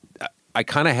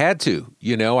kind of had to,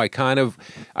 you know. I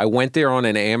went there on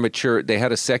an amateur. They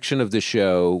had a section of the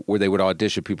show where they would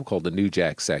audition people called the New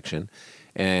Jack section,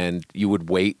 and you would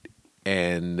wait,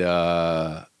 and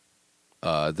then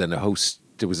the host.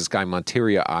 There was this guy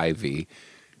Monteria Ivy,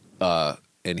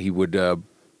 and he'd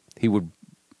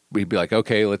be like,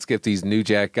 okay, let's give these New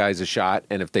Jack guys a shot,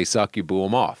 and if they suck, you boo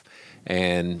them off,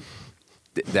 and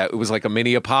that it was like a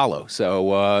mini Apollo.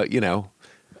 So you know.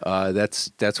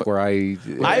 That's where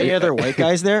Any other white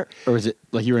guys there, or was it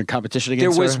like you were in competition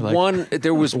against?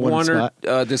 There was one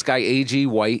this guy A.G.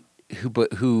 White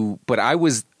but I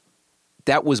was.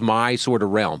 That was my sort of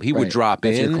realm. He would drop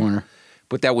That's in, your corner.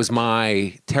 but that was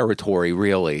my territory.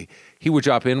 Really, he would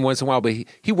drop in once in a while, but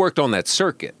he worked on that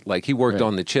circuit. Like he worked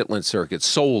on the Chitlin circuit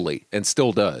solely, and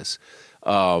still does.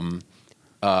 But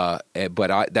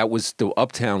that was the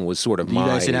Uptown was sort of You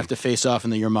guys didn't have to face off in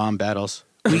the your mom battles.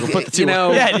 You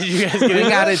know, Did you guys get we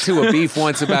got into a beef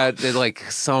once about like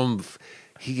some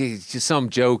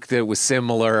joke that was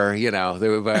similar. You know,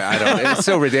 I don't. It's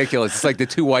so ridiculous. It's like the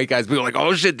two white guys. We were like,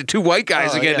 "Oh shit, the two white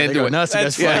guys are getting into it." Nuts.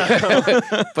 That's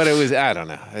But it was. I don't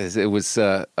know. It was.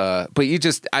 But you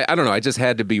just. I don't know. I just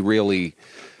had to be really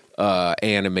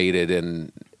animated,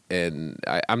 and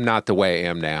I'm not the way I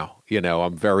am now. You know,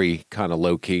 I'm very kind of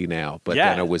low key now. But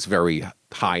then I was very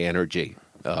high energy,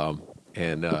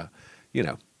 you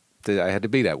know, I had to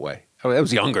be that way. I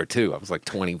was younger, too. I was like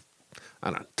 20, I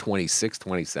don't know, 26,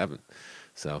 27.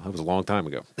 So that was a long time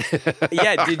ago.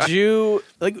 Yeah,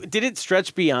 did it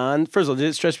stretch beyond, first of all, did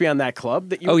it stretch beyond that club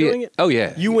that you were doing it? Oh,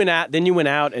 yeah. You went out and you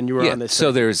were on this.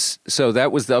 So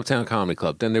that was the Uptown Comedy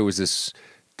Club. Then there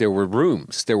were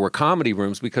rooms. There were comedy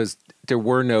rooms because there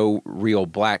were no real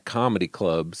black comedy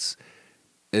clubs.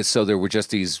 And so there were just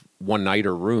these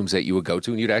one-nighter rooms that you would go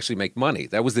to, and you'd actually make money.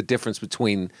 That was the difference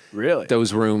between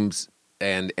those rooms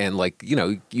and like, you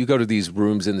know, you go to these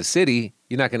rooms in the city,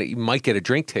 you might get a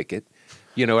drink ticket.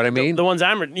 You know what I mean? The ones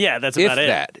that's about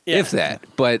it. If that.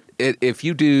 But if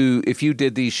you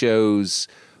did these shows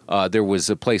There was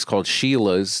a place called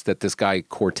Sheila's that this guy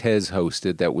Cortez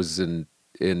hosted that was in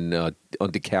on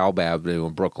DeKalb Avenue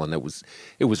in Brooklyn.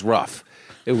 It was rough.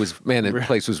 It was, man, the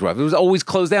place was rough. It was always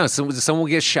closed down. Someone would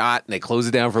get shot, and they close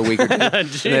it down for a week or two, and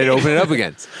they'd open it up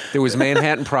again. There was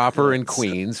Manhattan proper in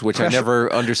Queens, which I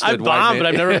never understood. I bombed, but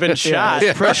I've never been shot.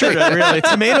 Yeah. Pressure, really.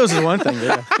 Tomatoes is one thing.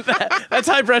 Yeah. That's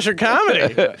high pressure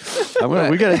comedy.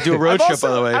 We got to do a road trip,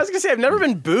 by the way. I was gonna say I've never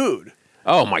been booed.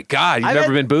 Oh my God! You've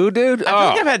never been booed, dude? I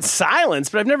think I've had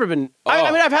silence, but I've never been.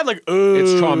 I mean, I've had like, ooh.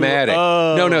 It's traumatic.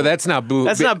 No, that's not booed.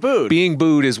 That's not booed. Being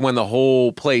booed is when the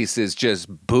whole place is just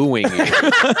booing you.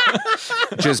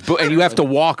 And you have to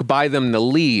walk by them to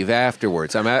leave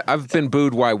afterwards. I mean, I've been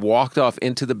booed where I walked off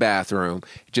into the bathroom,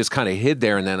 just kind of hid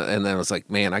there, and then I was like,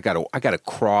 man, I gotta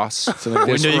cross this window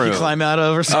room. you can climb out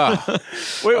of or something.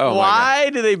 Wait,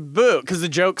 why do they boo? Because the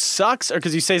joke sucks, or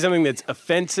because you say something that's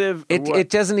offensive?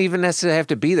 It doesn't even necessarily have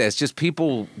to be that. It's just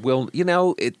people will,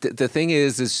 the thing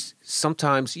is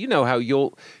sometimes, how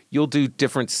you'll do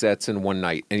different sets in one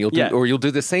night, and you'll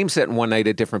do the same set in one night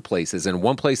at different places, and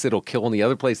one place it'll kill, and the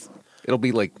other place it'll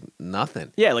be like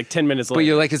nothing. Yeah, like 10 minutes later. But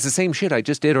you're like, it's the same shit I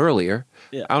just did earlier.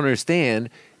 Yeah. I don't understand.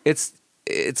 It's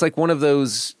like one of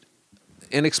those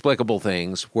inexplicable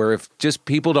things where if just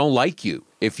people don't like you,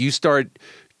 if you start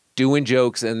doing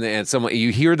jokes and someone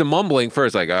you hear the mumbling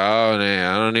first, like, oh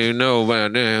man, I don't even know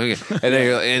about that.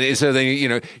 And so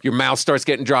then your mouth starts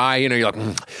getting dry. You're like,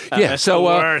 yeah. That's So, the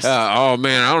worst. oh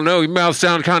man, I don't know. Your mouth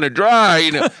sounds kind of dry.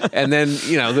 And then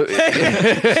Inner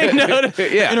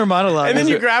monologue. And then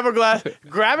you grab a glass.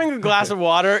 Grabbing a glass of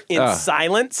water in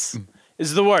silence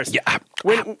is the worst. Yeah.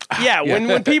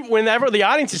 Whenever the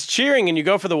audience is cheering and you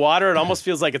go for the water, it almost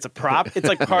feels like it's a prop. It's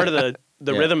like part of the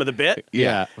rhythm of the bit.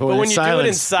 Yeah. But when you do it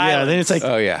in silence, yeah, then it's like,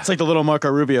 it's like the little Marco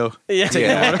Rubio. Yeah.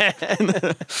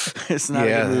 It's not a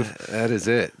good move. That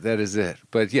is it.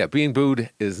 But yeah, being booed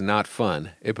is not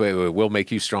fun. It will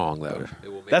make you strong, though.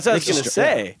 That's what I was going to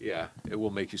say. Yeah, it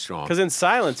will make you strong. Because in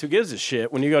silence, who gives a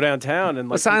shit when you go downtown and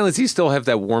like silence, you still have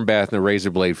that warm bath and the razor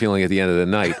blade feeling at the end of the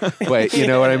night. But you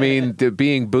know what I mean?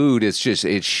 Being booed, it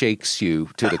shakes you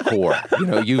to the core.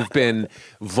 You've been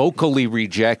vocally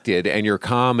rejected, and your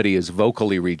comedy is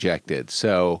vocally rejected.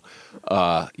 So,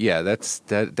 that has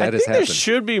happened. There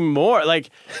should be more.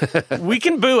 Like, we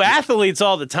can boo athletes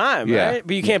all the time, right?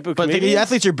 But you can't boo comedians. But the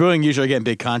athletes you're booing usually are getting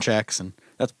big contracts, and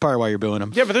that's part of why you're booing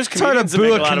them. Yeah, but there's comedians that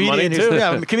make a lot of money, too.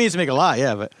 Yeah, comedians make a lot,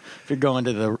 but if you're going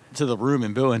to the room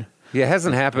and booing. Yeah, it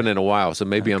hasn't happened in a while, so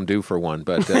maybe I'm due for one.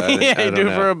 But yeah, you're due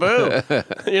for a boo.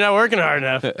 You're not working hard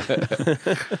enough.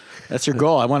 That's your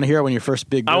goal. I want to hear it when you're first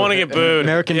big boo. I want to get booed.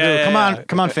 American boo. Yeah.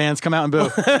 Come on, fans. Come out and boo.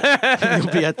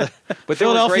 You'll be at the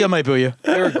Philadelphia might boo you.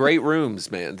 There were great rooms,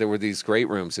 man. There were these great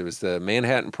rooms. There was the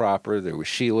Manhattan proper. There was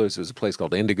Sheila's. There was a place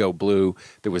called Indigo Blue.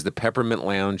 There was the Peppermint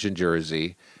Lounge in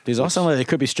Jersey. These all sound like they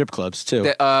could be strip clubs,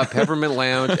 too. Peppermint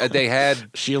Lounge. They had...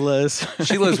 Sheila's.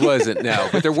 Sheila's wasn't, no.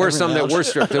 But there were some that were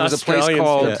strip. There was a place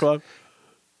called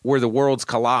Where the Worlds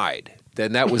Collide.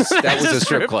 Then that was a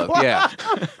strip club. Yeah.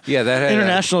 Yeah, that had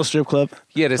International strip club.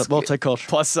 Yeah, this multicultural.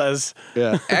 Plus size.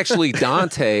 Yeah. Actually,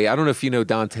 Dante, I don't know if you know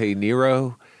Dante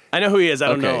Nero. I know who he is. I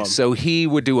don't know him. So he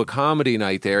would do a comedy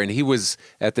night there, and he was,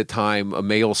 at the time, a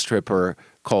male stripper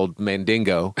called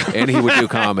Mandingo, and he would do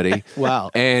comedy. Wow.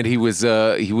 And he was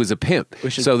a pimp.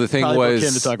 So the thing was,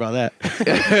 him to talk about that.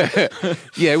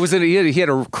 yeah, he had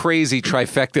a crazy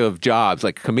trifecta of jobs,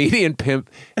 like comedian,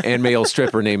 pimp, and male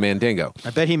stripper named Mandingo.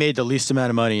 I bet he made the least amount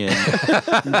of money in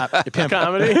pimp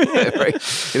comedy. Right.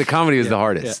 The comedy was the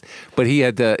hardest, but he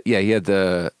had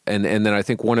and then I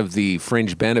think one of the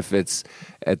fringe benefits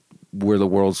at Where the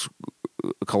Worlds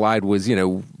Collide was,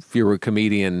 if you were a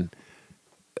comedian,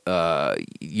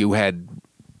 you had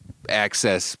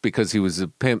access because he was a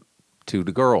pimp to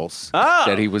the girls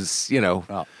that he was, so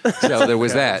there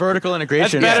was that vertical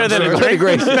integration. That's better than a drink.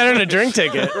 Better than a drink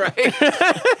ticket, right?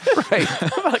 Right.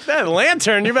 Like that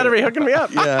lantern, you better be hooking me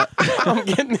up. Yeah, I'm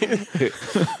getting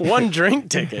one drink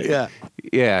ticket.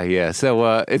 Yeah.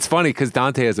 So it's funny because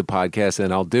Dante has a podcast,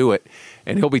 and I'll do it,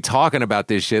 and he'll be talking about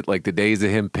this shit, like the days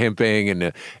of him pimping and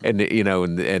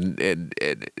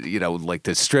like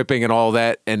the stripping and all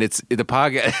that. And it's the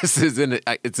podcast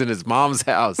is in his mom's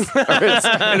house, or it's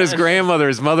in his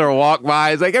grandmother's. Mother will walk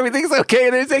by, it's like, everything's okay,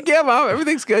 and he's like, yeah, mom,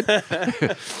 everything's good.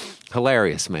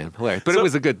 Hilarious, man, hilarious. But it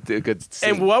was a good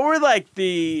scene. And what were like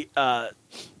the?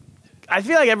 I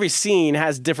feel like every scene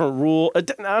has different rule. I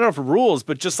don't know if rules,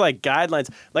 but just like guidelines.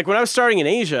 Like when I was starting in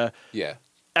Asia,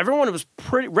 everyone was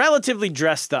relatively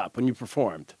dressed up when you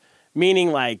performed.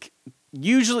 Meaning, like,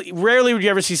 rarely would you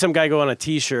ever see some guy go on a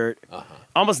t-shirt.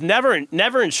 Almost never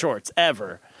in shorts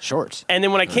ever. shorts. And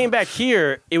then when I came back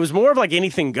here, it was more of like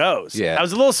anything goes. Yeah. I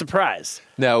was a little surprised.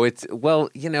 No, it's well,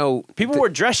 you know, People wore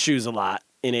dress shoes a lot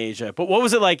in Asia. But what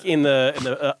was it like in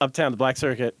the uptown, the Black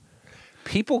Circuit?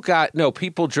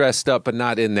 people dressed up, but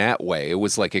not in that way. It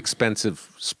was like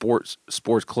expensive sports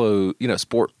clothes,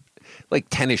 sport like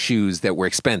tennis shoes that were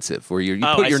expensive, where you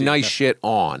put your nice shit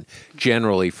on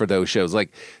generally for those shows.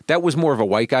 Like that was more of a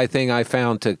white guy thing I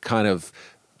found to kind of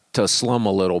to slum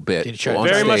a little bit.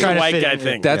 Very much a white guy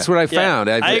thing. That's what I found.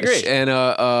 I agree. And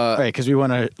right, because we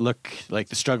want to look like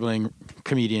the struggling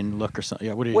comedian look or something.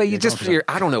 Yeah, what do you? Well,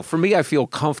 I don't know. For me, I feel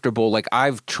comfortable. Like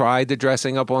I've tried the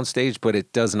dressing up on stage, but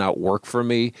it does not work for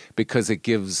me because it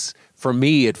gives. For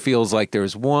me, it feels like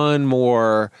there's one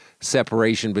more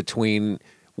separation between.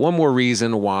 One more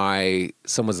reason why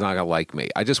someone's not going to like me.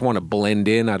 I just want to blend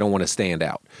in. I don't want to stand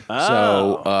out. Oh.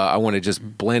 So I want to just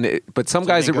blend it. But some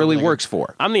guys it really works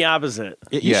for. I'm the opposite.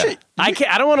 I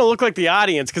don't want to look like the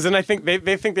audience because then I think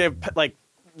they think they have like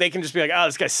they can just be like, oh,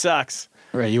 this guy sucks.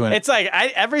 Right, you want. It's like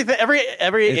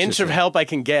every inch of help I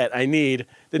can get, I need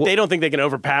that they don't think they can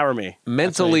overpower me.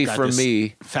 Mentally, for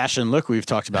me, fashion look we've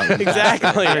talked about.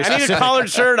 Exactly. I need a collared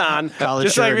shirt on.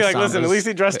 Just so I can be like, listen, Sambas. at least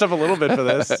he dressed up a little bit for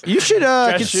this. You should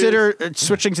consider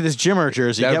switching to this Jimmer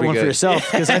jersey. That'd Get be one for good. yourself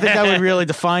because I think that would really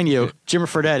define you. Jimmer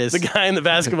Fredette is The guy in the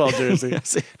basketball jersey.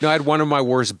 no, I had one of my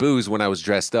worst boos when I was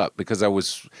dressed up because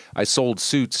I sold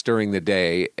suits during the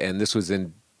day, and it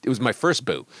was my first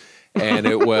boo. And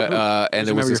it was,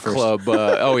 there was this club.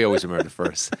 We always remember the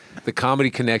first. The Comedy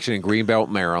Connection in Greenbelt,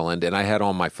 Maryland, and I had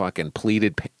on my fucking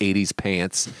pleated '80s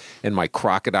pants and my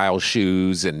crocodile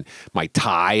shoes and my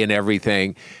tie and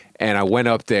everything. And I went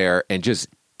up there and just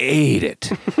ate it.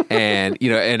 And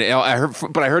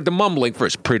I heard the mumbling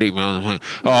first. Pretty, oh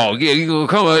yeah, you gonna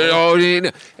come? Oh,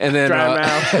 and then Dry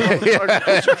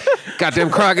mouth. got them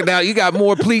crocodile. You got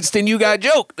more pleats than you got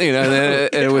joke.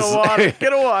 And it was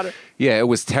Get a water. Yeah, it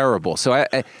was terrible. So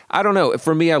I don't know.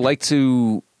 For me,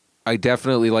 I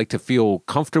definitely like to feel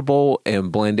comfortable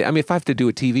and blend in. I mean, if I have to do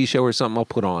a TV show or something, I'll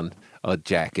put on a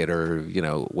jacket or,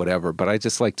 whatever. But I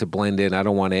just like to blend in. I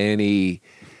don't want any.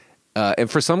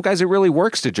 And for some guys, it really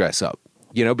works to dress up,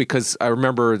 because I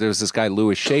remember there was this guy,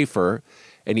 Louis Schaefer,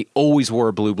 and he always wore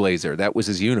a blue blazer. That was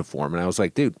his uniform. And I was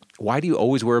like, dude, why do you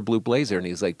always wear a blue blazer? And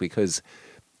he's like, because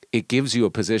it gives you a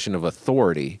position of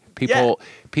authority.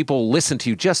 People listen to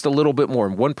you just a little bit more,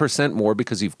 1% more,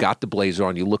 because you've got the blazer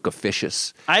on. You look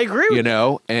officious. I agree with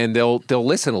you. And they'll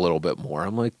listen a little bit more.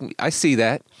 I'm like, I see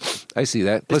that.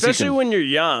 Plus especially when you're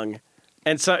young,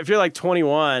 and so if you're like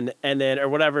 21 and then or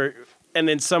whatever, and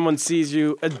then someone sees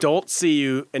you, adults see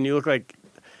you, and you look like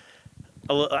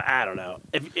I don't know.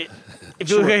 If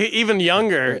you look even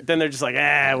younger, then they're just like,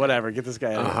 whatever, get this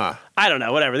guy out of here. I don't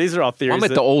know, whatever. These are all theories. I'm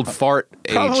at the old fart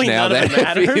age probably now. none of it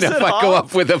matters If at I go all.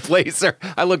 up with a blazer,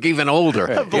 I look even older.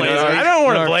 blazer. I don't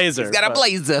want a blazer. He's got a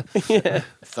blazer.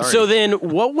 So then,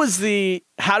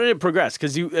 how did it progress?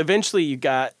 Because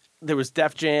there was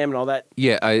Def Jam and all that.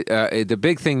 Yeah, the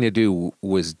big thing to do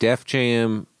was Def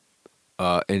Jam,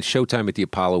 and Showtime at the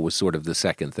Apollo was sort of the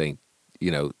second thing.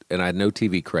 And I had no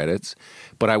TV credits,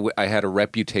 but I had a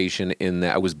reputation in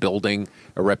that I was building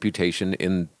a reputation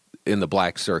in the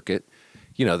black circuit,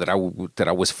 that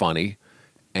I was funny,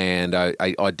 and I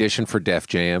auditioned for Def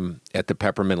Jam at the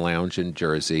Peppermint Lounge in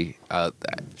Jersey.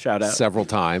 Shout out several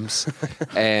times,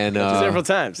 and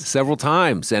several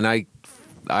times, and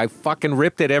I fucking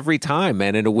ripped it every time,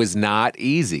 man, and it was not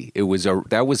easy.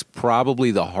 That was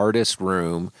probably the hardest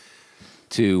room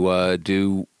to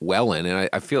do well in. And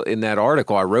I feel in that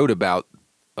article I wrote about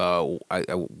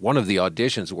one of the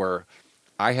auditions where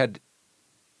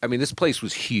this place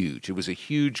was huge. It was a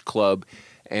huge club,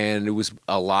 and it was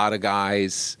a lot of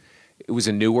guys. It was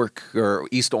in Newark or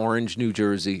East Orange, New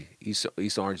Jersey, East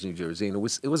Orange, New Jersey, and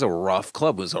it was a rough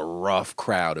club. It was a rough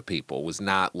crowd of people. It was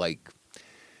not like,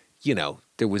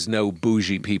 there was no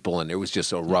bougie people, and there was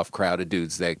just a rough crowd of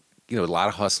dudes that. A lot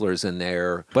of hustlers in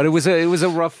there, but it was a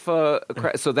rough.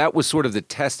 So that was sort of the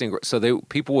testing. So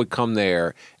people would come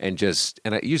there and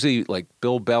usually like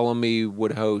Bill Bellamy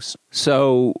would host.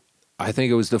 So I think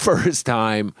it was the first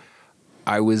time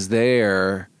I was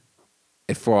there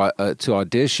to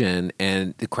audition,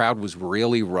 and the crowd was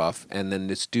really rough. And then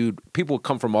people would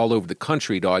come from all over the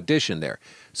country to audition there.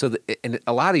 So and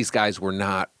a lot of these guys were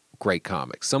not great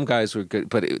comics. Some guys were good,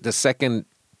 but the second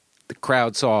the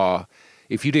crowd saw.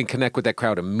 If you didn't connect with that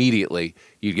crowd immediately,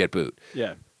 you'd get booed.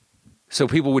 Yeah. So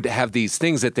people would have these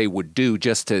things that they would do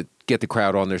just to get the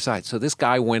crowd on their side. So this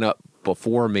guy went up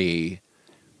before me,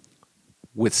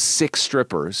 with 6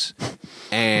 strippers,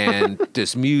 and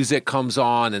this music comes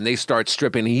on, and they start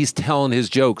stripping. And he's telling his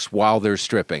jokes while they're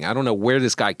stripping. I don't know where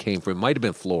this guy came from. It might have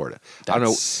been Florida. I don't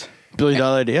know. $1 billion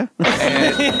idea.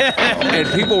 And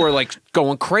people were like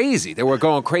going crazy. They were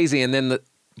going crazy. And then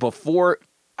before,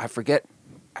 I forget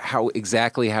how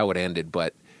it ended,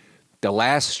 but the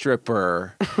last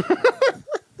stripper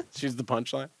She's the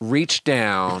punchline. reached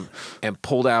down and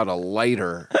pulled out a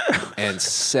lighter and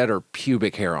set her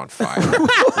pubic hair on fire.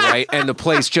 Right? And the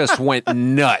place just went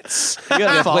nuts.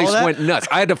 The place went nuts.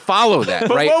 I had to follow that,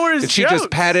 But right? what were his and she just jokes?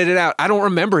 patted it out. I don't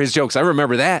remember his jokes. I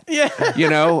remember that. Yeah.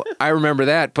 I remember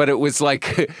that. But it was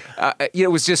like, it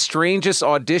was just strangest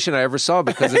audition I ever saw,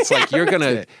 because it's like,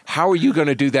 how are you going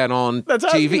to do that on That's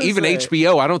what I was TV? gonna Even say.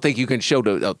 HBO, I don't think you can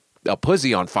show a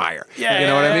pussy on fire. Yeah, you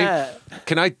know what I mean? yeah.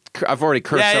 Can I've already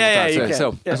cursed several times. you can.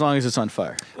 So Yeah. As long as it's on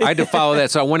fire. I had to follow that.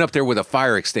 So I went up there with a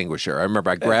fire extinguisher. I remember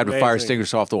I grabbed a fire amazing.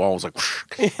 extinguisher off the wall. I was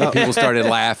like, and people started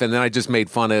laughing. And then I just made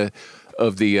fun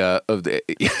of the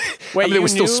Wait, there you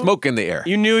was still knew- smoke in the air.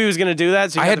 You knew he was going to do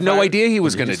that? So you I got had the no fire- idea he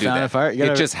was You going to just do found that. a fire? You It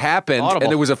gotta- just happened, Audible.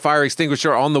 and there was a fire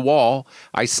extinguisher on the wall.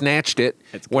 I snatched it,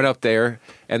 went up there,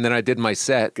 and then I did my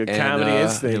set. Good and, comedy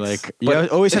instincts. You're like, you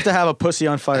always have to have a pussy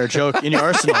on fire joke in your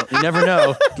arsenal. You never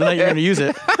know the night you're going to use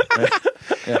it.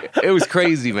 It was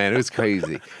crazy, man. It was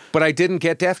crazy. But I didn't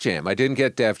get Def Jam.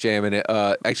 And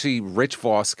actually, Rich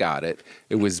Voss got it.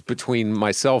 It was between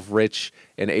myself, Rich,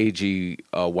 and A.G.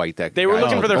 White. That They were guy.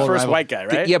 looking for their old first rival. white guy,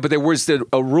 right? Yeah, but there was a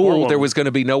Or rule. woman. There was going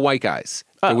to be no white guys.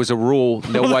 There was a rule,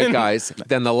 no white guys.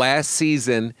 Then the last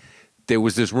season, there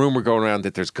was this rumor going around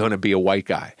that there's going to be a white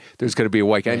guy. There's going to be a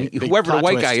white guy. And Big whoever the plot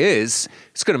white twist. guy is,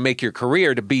 it's going to make your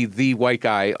career to be the white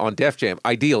guy on Def Jam.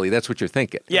 Ideally, that's what you're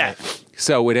thinking. Yeah.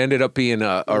 So it ended up being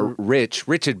a Rich.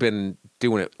 Rich had been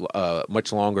doing it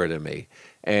much longer than me.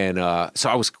 And so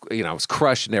I was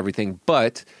crushed and everything.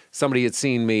 But somebody had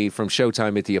seen me from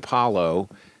Showtime at the Apollo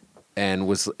and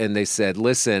they said,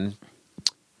 listen,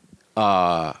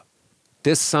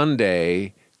 this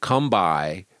Sunday, come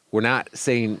by. We're not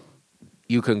saying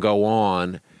you can go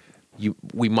on.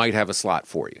 We might have a slot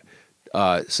for you.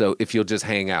 So if you'll just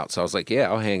hang out. So I was like, yeah,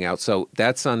 I'll hang out. So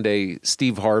that Sunday,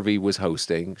 Steve Harvey was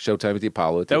hosting Showtime at the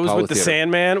Apollo. That was Apollo with the Theater.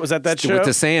 Sandman? Was that show? With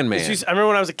the Sandman. I remember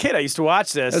when I was a kid, I used to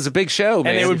watch this. That was a big show,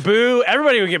 man. and they would boo.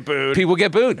 Everybody would get booed. People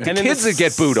get booed. The And then kids the would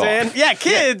get booed off. Yeah,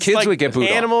 kids. kids like would get booed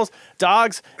off. Animals,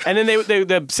 dogs. And then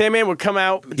the Sandman would come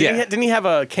out. Didn't he have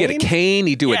a He cane? had a cane.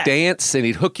 He'd do Yeah. a dance, and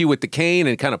he'd hook you with the cane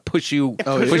and kind of push you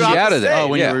push you out off of the there.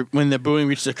 stage. Oh, Yeah. when the booing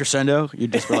reached the crescendo,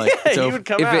 you'd just be like, it's he over. would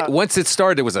come out. Once it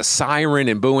started, there was a siren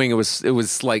and booing. It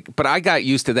was like, but I got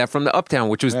used to that from the Uptown,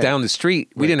 which was down the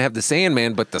street. We didn't have the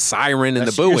Sandman, but the siren and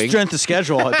the Your booing. strength of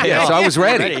schedule. it paid Yeah, off. so I was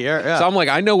ready. Yeah. So I'm like,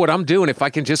 I know what I'm doing. If I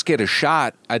can just get a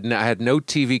shot, I had no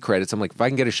TV credits. I'm like, if I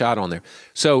can get a shot on there.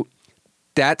 So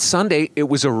that Sunday, it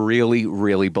was a really,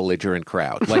 really belligerent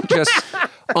crowd. Like, just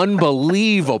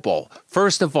unbelievable.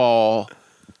 First of all,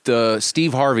 the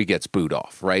Steve Harvey gets booed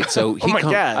off, right? So he my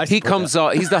God. he comes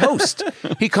he's the host.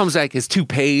 He comes like his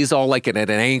toupee's all like at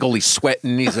an angle. He's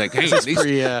sweating. He's like, hey,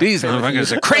 these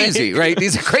motherfuckers are crazy, right?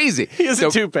 These are crazy. He has a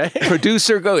toupee.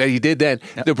 He did that.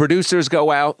 The producers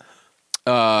go out.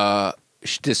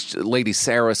 This lady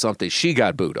Sarah something, she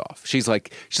got booed off. She's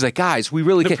like, guys, we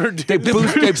really can't. They booed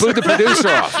the producer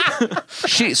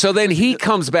off. So then he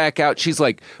comes back out. She's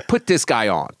like, put this guy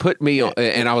on, put me on,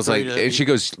 and I was like, and she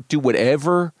goes, do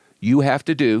whatever you have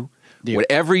to do.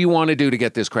 Whatever you want to do to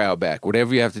get this crowd back,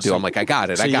 whatever you have to do. I'm like, I got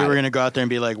it. So I got you were it. going to go out there and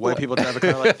be like, white people drive a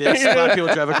car like this, black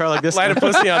people drive a car like this. Light a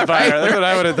pussy on fire. That's what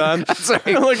I would have done.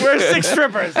 I'm like, where's 6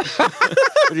 strippers?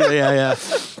 Yeah.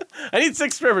 I need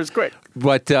 6 strippers, quick.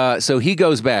 But so he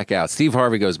goes back out. Steve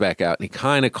Harvey goes back out, and he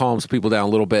kind of calms people down a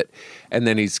little bit, and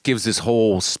then he gives this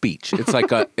whole speech. It's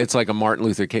like a Martin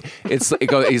Luther King.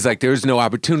 He's like, there's no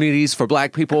opportunities for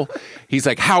black people. He's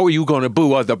like, how are you going to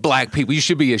boo other black people? You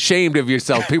should be ashamed of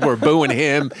yourself. People are booing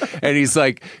him, and he's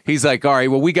like, all right,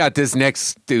 well, we got this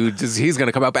next dude. He's going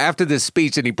to come up after this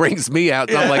speech, and he brings me out.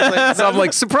 And I'm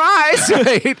like, surprise,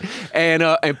 right?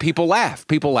 And people laughed.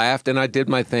 People laughed, and I did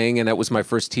my thing, and that was my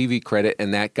first TV credit,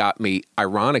 and that got me.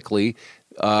 Ironically,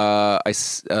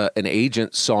 an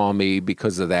agent saw me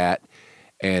because of that,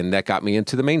 and that got me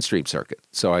into the mainstream circuit.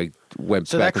 So I went.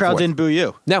 So back that crowd and forth. didn't boo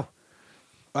you. No.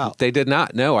 Wow. They did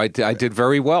not. No, I did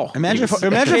very well. Imagine if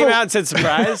Came out and said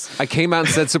surprise. I came out and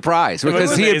said surprise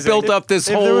because he had amazing. built up this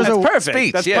If whole there was a- That's perfect.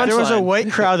 speech. That's yeah. If there was a punchline.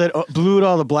 white crowd that booed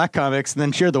all the black comics and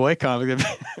then cheered the white comics.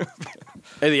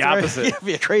 The opposite. It'd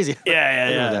be a crazy.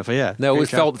 Yeah. But yeah. No, Great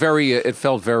it job.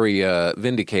 felt very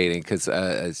vindicating because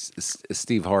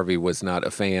Steve Harvey was not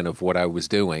a fan of what I was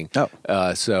doing.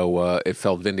 Oh. So it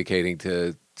felt vindicating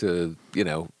to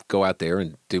go out there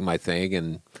and do my thing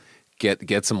and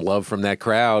get some love from that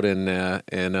crowd. And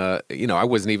I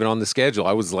wasn't even on the schedule.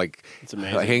 I was like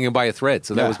hanging by a thread.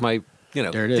 So that was my,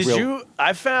 There it is.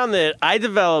 I found that I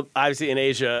developed, obviously, in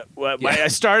Asia. I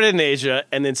started in Asia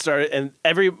and then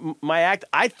my act,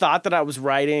 I thought that I was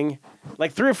writing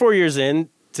like 3 or 4 years in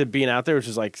to being out there, which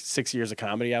is like 6 years of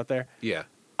comedy out there. Yeah.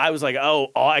 I was like,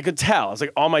 I could tell. I was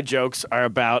like, all my jokes are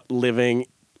about living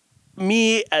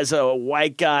me as a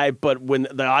white guy, but when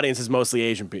the audience is mostly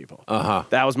Asian people.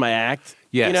 That was my act.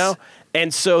 Yes.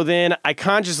 And so then I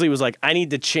consciously was like, I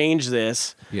need to change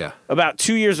this. Yeah. About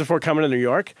 2 years before coming to New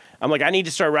York, I'm like, I need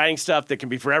to start writing stuff that can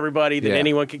be for everybody, that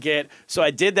anyone could get. So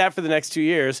I did that for the next 2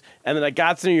 years, and then I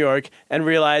got to New York and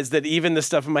realized that even the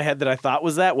stuff in my head that I thought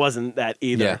was that wasn't that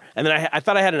either. Yeah. And then I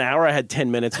thought I had an hour. I had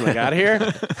 10 minutes when I got here.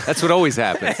 That's what always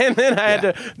happens. And then I had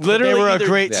to literally They were a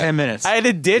great 10 minutes. I had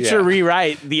to ditch or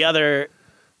rewrite the other,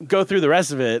 go through the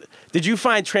rest of it. Did you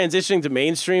find transitioning to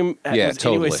mainstream was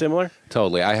totally. anyway similar?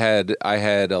 Totally. I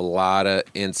had a lot of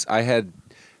I had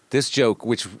this joke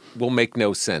which will make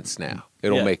no sense now.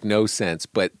 It'll make no sense,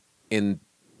 but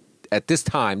at this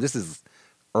time, this is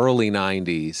early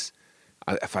 90s,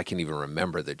 if I can even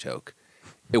remember the joke.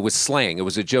 It was slang. It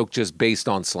was a joke just based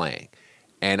on slang.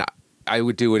 And I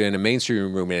would do it in a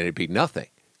mainstream room and it'd be nothing,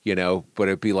 but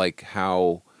it'd be like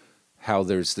how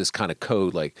there's this kind of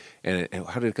code, like, and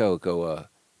how did it go?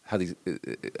 How these,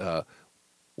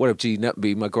 what up, G? Nut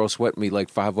B, my girl sweat me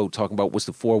like 5-0 talking about what's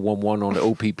the 411 on the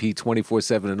OPP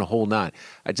 24/7 and the whole 9.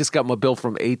 I just got my bill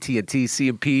from AT&T,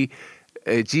 CMP.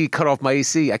 G, cut off my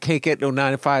AC. I can't get no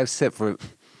 9 to 5 set for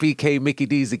BK, Mickey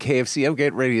D's, and KFC. I'm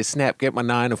getting ready to snap, get my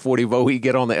 9 to 40 VOE,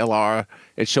 get on the LR,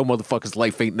 and show motherfuckers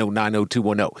life ain't no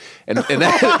 90210. And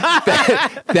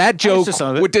that joke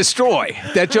would destroy.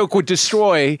 That joke would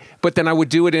destroy, but then I would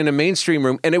do it in a mainstream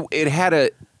room. And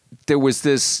there was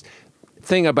this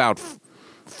thing about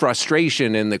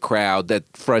frustration in the crowd, that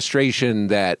frustration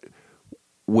that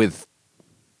with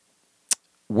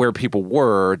where people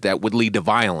were that would lead to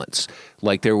violence.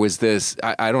 Like there was this,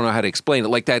 I don't know how to explain it.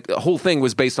 Like that whole thing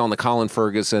was based on the Colin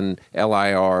Ferguson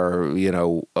LIR,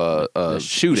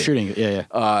 shooting.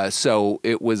 Yeah. So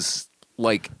it was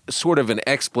like sort of an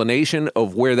explanation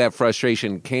of where that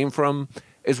frustration came from.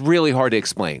 It's really hard to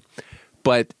explain,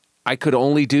 but I could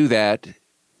only do that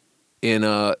in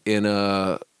a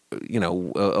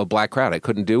black crowd. I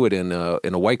couldn't do it in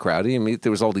a white crowd. I mean,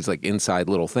 there was all these like inside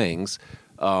little things.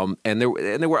 And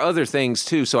there were other things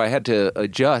too, so I had to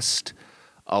adjust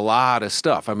a lot of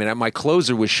stuff. I mean, my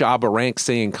closer was Shabba Ranks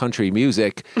singing country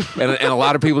music, and a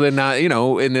lot of people did not,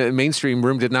 in the mainstream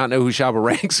room did not know who Shabba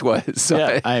Ranks was.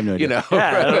 So, I have no idea.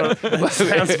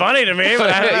 Sounds funny to me,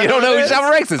 but you don't know who Shabba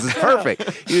Ranks is. It's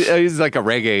perfect. He's like a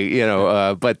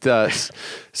reggae, but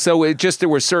so there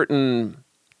were certain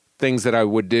things that I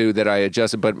would do that I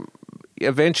adjusted, but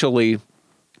eventually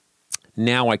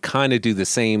now I kind of do the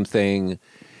same thing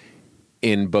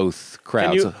in both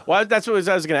crowds. That's what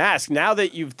I was going to ask. Now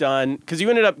that you've done, because you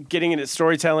ended up getting into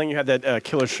storytelling, you had that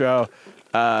killer show,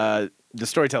 the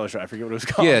storyteller show. I forget what it was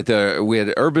called. Yeah, we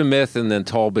had Urban Myth and then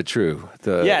Tall But True.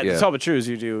 The Tall But True as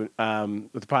you do with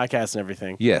the podcast and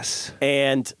everything. Yes,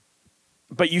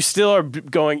 but you still are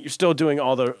going. You're still doing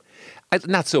all the.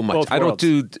 Not so much. I don't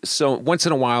do so. Once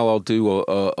in a while, I'll do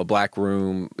a black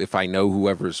room if I know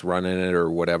whoever's running it or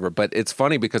whatever. But it's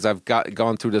funny because I've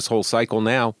gone through this whole cycle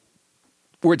now,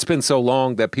 where it's been so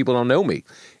long that people don't know me.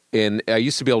 And I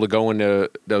used to be able to go into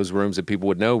those rooms and people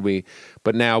would know me,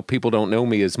 but now people don't know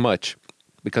me as much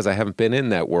because I haven't been in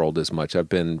that world as much. I've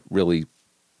been really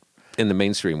in the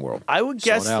mainstream world. I would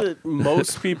guess that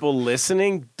most people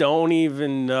listening don't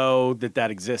even know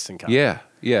that exists in comedy.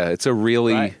 Yeah. It's a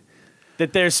really. Right.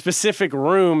 That there's specific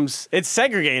rooms. It's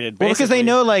segregated, basically. Well, because they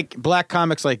know like black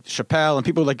comics like Chappelle and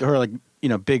people like who are like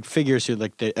big figures who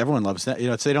like everyone loves that.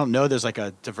 So they don't know there's like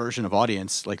a diversion of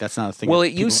audience. Like that's not a thing. Well,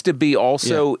 it used to be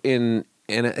also and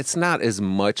it's not as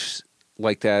much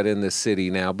like that in the city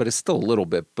now, but it's still a little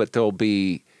bit. But there'll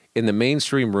be in the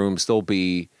mainstream rooms, there'll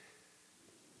be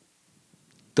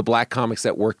the black comics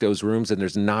that work those rooms, and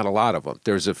there's not a lot of them.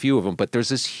 There's a few of them, but there's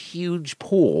this huge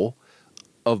pool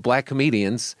of black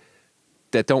comedians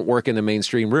that don't work in the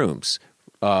mainstream rooms.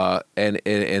 And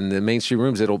in the mainstream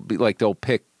rooms, it'll be like they'll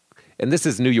pick, and this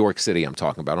is New York City I'm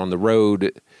talking about. On the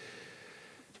road,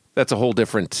 that's a whole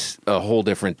different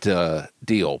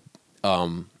deal.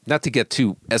 Not to get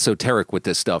too esoteric with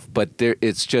this stuff, but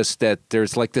it's just that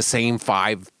there's like the same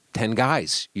 5-10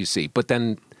 guys you see. But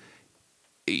then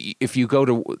if you go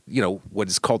to, what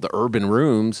is called the urban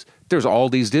rooms, there's all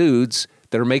these dudes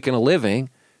that are making a living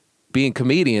being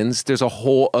comedians, there's a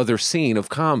whole other scene of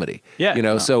comedy. Yeah. You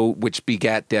know, so which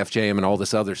begat Def Jam and all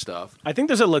this other stuff. I think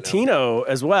there's a Latino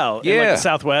as well. In like Yeah. the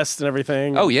Southwest and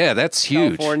everything. Oh yeah, that's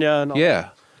huge. California and all Yeah.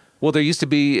 Well, there used to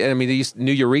be. I mean,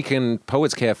 New Eurekan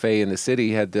Poets Cafe in the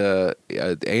city had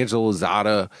Angela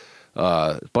Zada,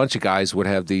 a bunch of guys would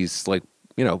have these like,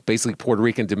 you know, basically Puerto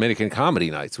Rican Dominican comedy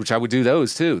nights, which I would do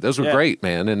those too. Those were great,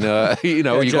 man. And you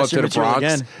know, you go up to the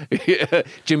Bronx,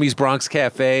 Jimmy's Bronx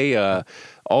Cafe,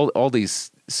 all these.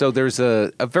 So there's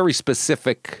a very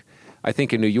specific, I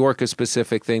think in New York, a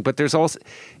specific thing, but there's also,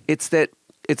 it's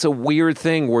a weird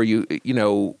thing where you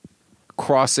know,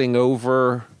 crossing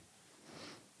over.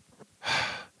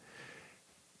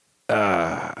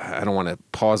 I don't want to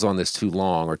pause on this too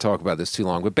long or talk about this too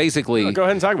long, but basically, go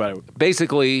ahead and talk about it.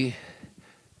 Basically,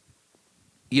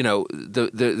 you know,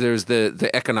 there's the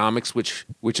economics, which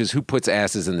is who puts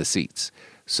asses in the seats.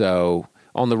 So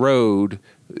on the road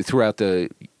throughout the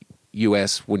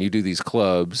U.S., when you do these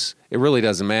clubs, it really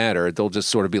doesn't matter. They'll just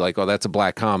sort of be like, oh, that's a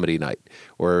black comedy night,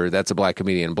 or that's a black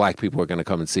comedian. Black people are going to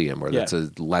come and see him, or that's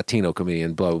a Latino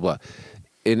comedian, blah, blah, blah.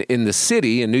 In the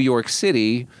city, in New York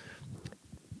City,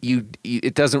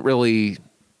 it doesn't really,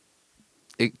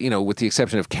 you know, with the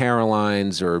exception of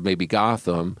Caroline's or maybe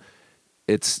Gotham,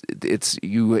 it's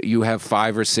you have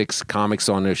 5 or 6 comics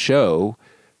on a show,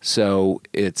 so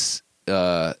there's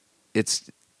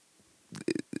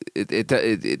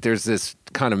this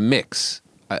kind of mix.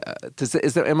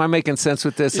 Am I making sense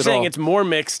with this You're at saying all? it's more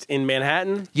mixed in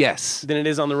Manhattan Yes. than it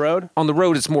is on the road? On the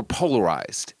road, it's more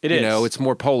polarized. It is. is. You know, it's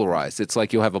more polarized. It's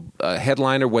like you'll have a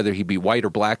headliner, whether he be white or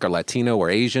black or Latino or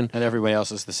Asian. And everybody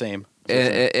else is the same.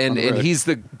 And he's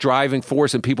the driving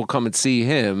force, and people come and see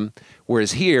him.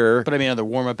 Whereas here, But I mean, are the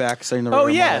warm-up acts? Oh,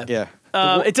 yeah. Yeah.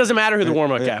 It doesn't matter who the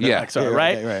warm-up acts are,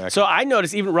 right? Right. So I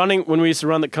noticed even when we used to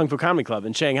run the Kung Fu Comedy Club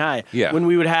in Shanghai, when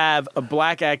we would have a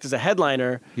black act as a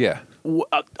headliner,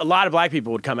 a lot of black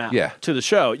people would come out to the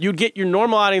show. You'd get your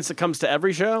normal audience that comes to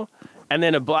every show, and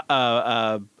then a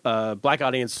black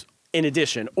audience in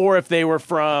addition. Or if they were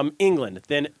from England,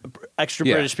 then extra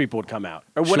British people would come out.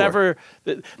 Or whatever.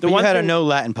 But you had a no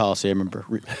Latin policy, I remember.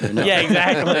 No. Yeah,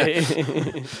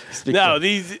 exactly. No,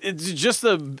 it's just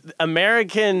the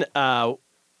American, and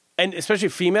especially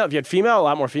female. If you had female, a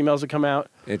lot more females would come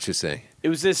out. Interesting. It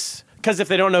was this, because if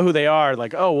they don't know who they are,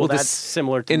 like, oh, well that's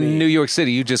similar to me. In New York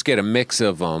City, you just get a mix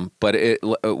of them. But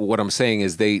what I'm saying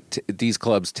is these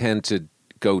clubs tend to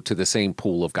go to the same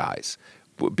pool of guys,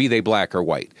 be they black or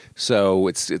white. So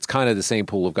it's kind of the same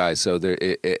pool of guys. So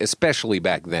especially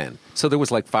back then. So there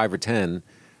was like 5 or 10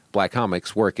 black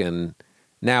comics working.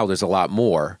 Now there's a lot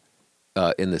more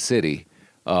in the city.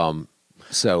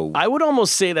 So I would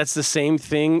almost say that's the same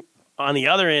thing on the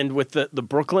other end with the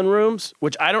Brooklyn rooms,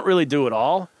 which I don't really do at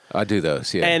all. I do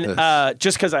those, yeah. And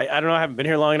just because I don't know, I haven't been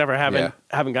here long enough or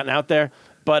haven't gotten out there.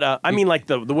 But I mean, like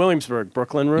the Williamsburg,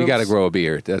 Brooklyn rooms. You got to grow a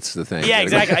beard. That's the thing. Yeah,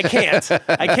 exactly. I can't, so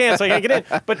I can't get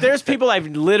in. But there's people I've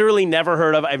literally never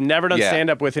heard of. I've never done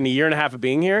stand-up with in a year and a half of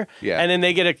being here. Yeah. And then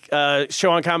they get a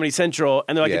show on Comedy Central,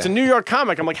 and they're like, it's a New York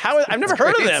comic. I'm like, I've never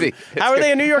heard of them. How are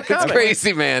they a New York comic? It's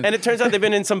crazy, man. And it turns out they've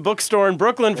been in some bookstore in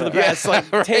Brooklyn for the past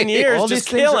 10 years, all just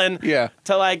these things killing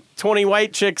to like 20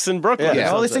 white chicks in Brooklyn.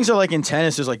 Yeah. All these things are like in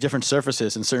tennis. There's like different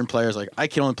surfaces, and certain players like I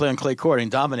can only play on clay court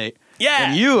and dominate. Yeah.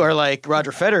 And you are like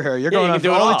Roger Federer. You're going on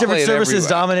all the different services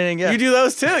dominating. Yeah. You do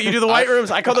those too. You do the white rooms.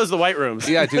 I call those the white rooms.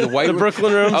 Yeah, I do the white the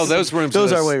Brooklyn rooms. Oh, those rooms.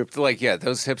 Those are way like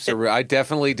those hipster. I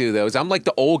definitely do those. I'm like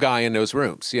the old guy in those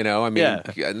rooms. You know, I mean,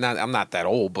 I'm not that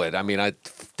old, but I mean,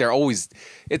 they're always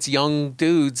it's young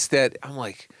dudes that I'm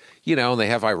like. You know, and they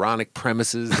have ironic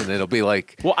premises, and it'll be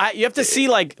like, well, you have to see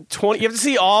like 20. You have to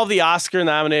see all the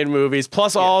Oscar-nominated movies,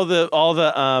 plus all the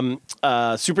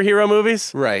superhero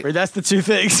movies. Right. That's the two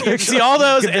things. You see all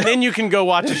those, and then you can go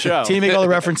watch a show. Till you make all the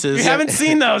references. If you haven't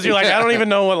seen those, you're like, I don't even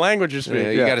know what language you're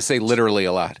speaking. You got to say literally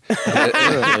a lot.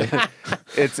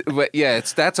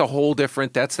 That's a whole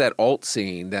different. That's that alt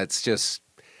scene.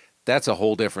 That's a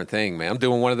whole different thing, man. I'm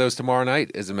doing one of those tomorrow night,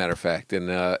 as a matter of fact. And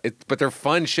but they're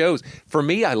fun shows. For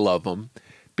me, I love them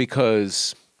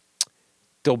because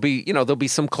there'll be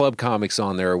some club comics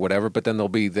on there or whatever, but then there'll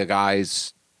be the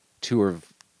guys who are,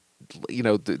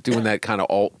 doing that kind of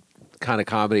alt kind of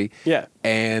comedy. Yeah.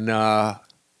 And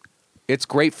it's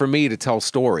great for me to tell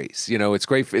stories. You know, it's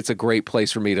great. It's a great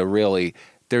place for me to really.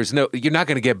 You're not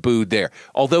going to get booed there.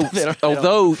 Although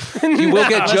you will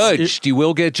get judged. You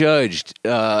will get judged.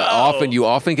 Often you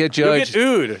get judged.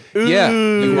 You'll get oohed. Yeah,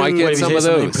 you might get some of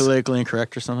those. Politically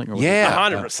incorrect or something? Yeah.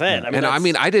 100%. I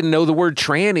mean, I didn't know the word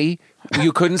tranny.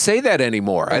 You couldn't say that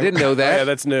anymore. I didn't know that. Yeah,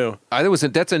 that's new.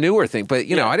 That's a newer thing. But,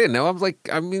 I didn't know. I was like,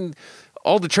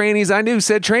 all the trannies I knew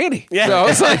said tranny. Yeah. So I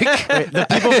was like, The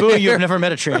people booing you have never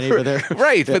met a tranny, but they're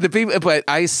right. But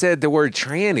I said the word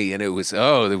tranny, and it was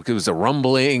a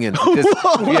rumbling, and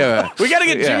yeah. We got to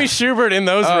get Jimmy Schubert in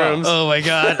those rooms. oh my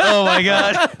god,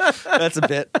 that's a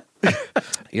bit.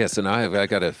 Yes, and I've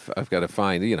got to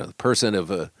find the person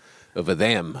of a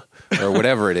them or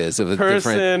whatever it is of a different.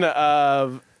 Person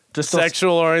of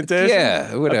sexual orientation.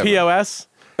 Yeah, whatever. A POS.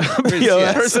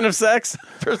 Yes. Person of sex.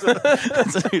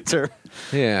 That's a new term.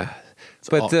 Yeah.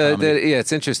 all comedy.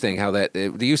 It's interesting how that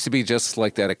it used to be just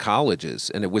like that at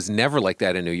colleges, and it was never like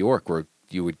that in New York, where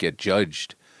you would get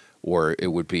judged, or it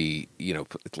would be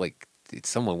like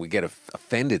someone would get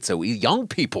offended. So young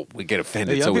people would get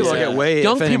offended. Young so people easily. get way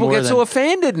young offended people more get so than-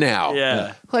 offended now.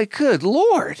 Yeah. Like, good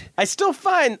Lord. I still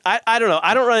find I don't know.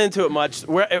 I don't run into it much.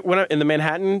 When in the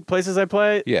Manhattan places I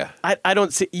play, Yeah. I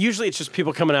don't see. Usually it's just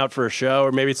people coming out for a show,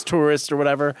 or maybe it's tourists or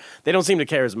whatever. They don't seem to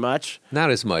care as much.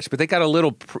 Not as much, but they got a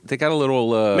little.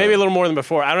 Maybe a little more than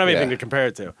before. I don't have anything yeah. to compare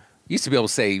it to. Used to be able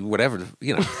to say whatever,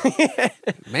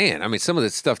 man. I mean, some of the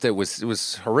stuff that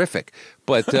was horrific,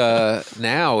 but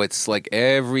now it's like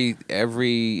every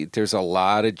there's a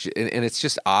lot of, and it's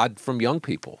just odd from young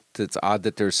people. It's odd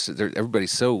that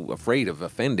everybody's so afraid of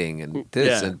offending and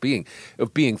this Yeah. and being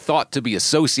thought to be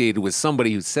associated with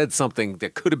somebody who said something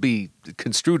that could be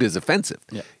construed as offensive.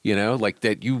 Yeah. Like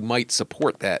that you might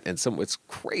support that, and it's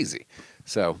crazy.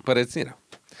 So, but it's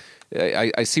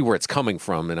I see where it's coming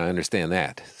from, and I understand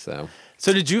that. So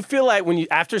did you feel like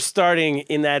after starting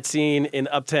in that scene in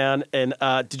Uptown, and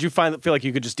did you feel like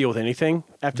you could just deal with anything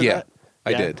after that?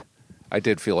 I did. I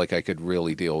did feel like I could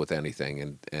really deal with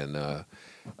anything, and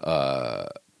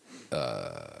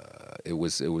it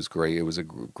was great. It was a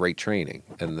great training,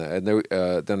 and then there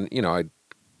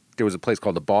was a place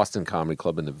called the Boston Comedy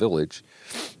Club in the Village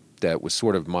that was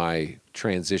sort of my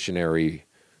transitionary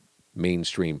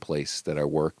mainstream place that I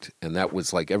worked, and that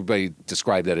was like everybody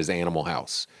described that as Animal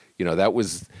House. That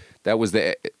was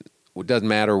it doesn't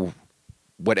matter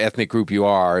what ethnic group you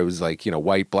are. It was like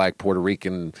white, black, Puerto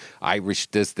Rican, Irish,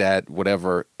 this, that,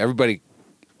 whatever. Everybody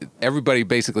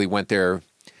basically went there,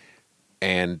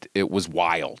 and it was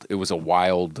wild. It was a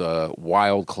wild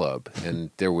club,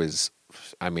 and there was,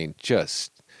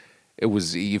 it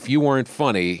was, if you weren't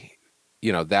funny.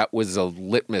 That was a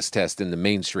litmus test in the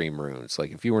mainstream rooms.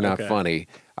 Like, if you were not funny,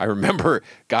 I remember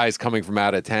guys coming from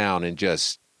out of town and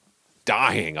just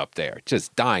dying up there,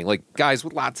 just dying. Like, guys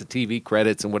with lots of TV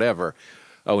credits and whatever.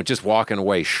 Oh, and just walking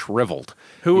away shriveled.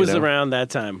 Who was around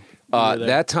that time?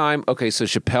 That time, so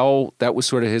Chappelle, that was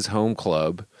sort of his home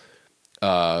club.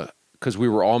 Because we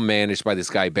were all managed by this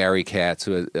guy, Barry Katz,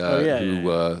 it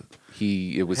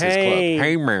was his club.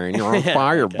 Hey, man, you're on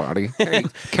fire, buddy. Hey,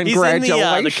 congratulations.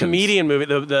 He's in the comedian movie,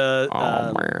 man.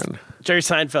 Jerry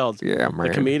Seinfeld. Yeah, man.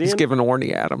 The comedian. He's giving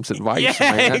Orny Adams advice, Yeah,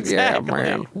 man. exactly. Yeah,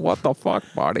 man. What the fuck,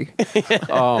 buddy? There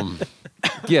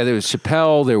was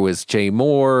Chappelle. There was Jay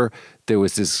Moore. There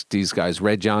was these guys,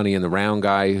 Red Johnny and the Round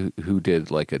Guy, who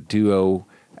did like a duo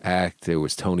act. There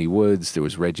was Tony Woods. There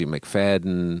was Reggie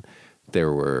McFadden.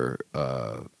 There were...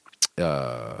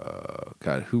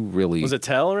 God, who really Was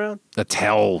Attell around?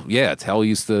 Attell, yeah, Attell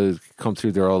used to come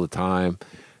through there all the time.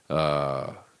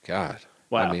 God,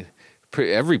 Wow. I mean,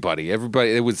 everybody. It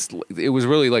was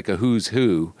really like a who's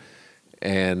who,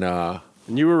 and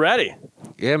you were ready.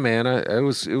 yeah, man. It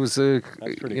was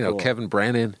pretty cool. Kevin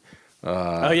Brennan.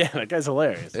 Oh yeah, that guy's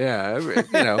hilarious. Yeah,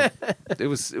 it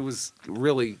was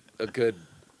really a good.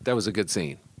 That was a good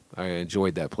scene. I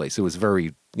enjoyed that place. It was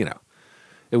very,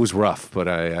 it was rough, but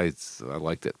I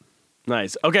liked it.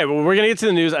 Nice. Okay, well, we're going to get to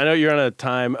the news. I know you're on a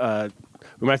time.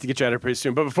 We might have to get you out of here pretty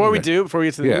soon. But before we get to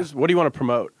the news, what do you want to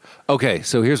promote? Okay,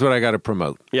 so here's what I got to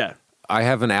promote. Yeah. I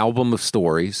have an album of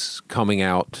stories coming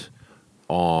out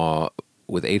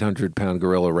with 800 Pound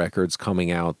Gorilla Records coming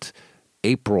out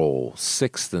April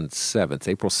 6th and 7th.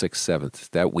 April 6th, 7th,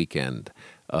 that weekend.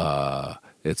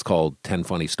 It's called 10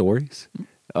 Funny Stories.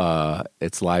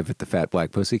 It's live at the Fat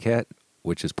Black Pussycat,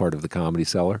 which is part of the Comedy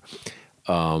Cellar.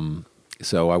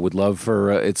 So I would love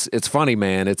for it's funny,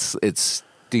 man. It's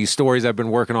these stories I've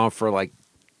been working on for like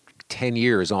 10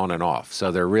 years on and off.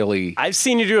 So they're really... I've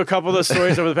seen you do a couple of those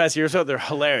stories over the past year or so. They're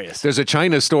hilarious. There's a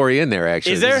China story in there,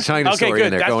 actually. Is there? There's a China story good.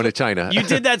 in there, That's going to China. You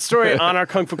did that story on our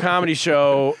Kung Fu Comedy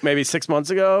show maybe 6 months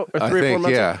ago or 3 or 4 think,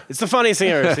 months yeah. ago. It's the funniest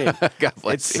thing I've ever seen. God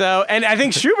bless It's you. so, and I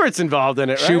think Schubert's involved in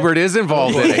it, right? Schubert is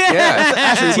involved in it.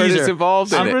 Yeah. Schubert is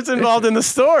involved in it. Schubert's involved in the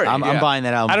story. I'm buying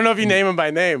that album. I don't know if you name him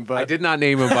by name, but I did not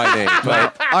name him by name,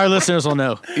 but Our listeners will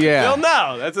know. yeah. They'll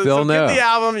know. They'll know. Get the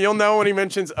album. You'll know when he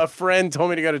mentions a friend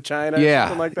told me to go to China. China or Yeah,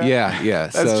 something like that? yeah.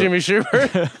 That's So, Jimmy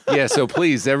Schubert. yeah, so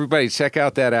please, everybody, check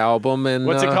out that album. And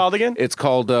What's it called again? It's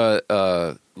called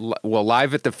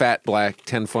Live at the Fat Black,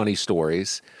 10 Funny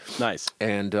Stories. Nice.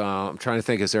 And I'm trying to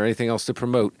think, is there anything else to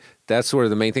promote? That's sort of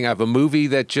the main thing. I have a movie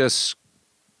that just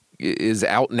is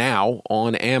out now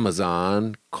on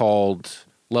Amazon called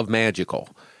Love Magical.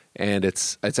 And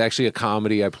it's actually a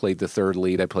comedy. I played the third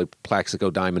lead. I played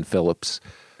Plaxico Diamond Phillips.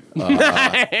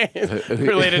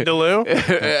 Related to Lou?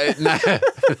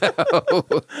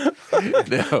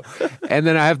 No. And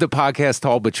then I have the podcast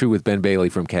Tall But True with Ben Bailey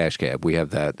from Cash Cab. We have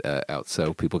that out,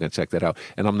 so people can check that out.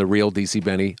 And I'm the real DC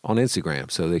Benny on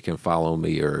Instagram, so they can follow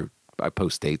me, or I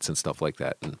post dates and stuff like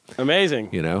that. And, Amazing.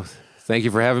 Thank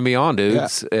you for having me on,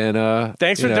 dudes. Yeah. And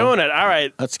Thanks for doing it. All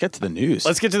right. Let's get to the news.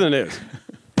 Let's get to the news.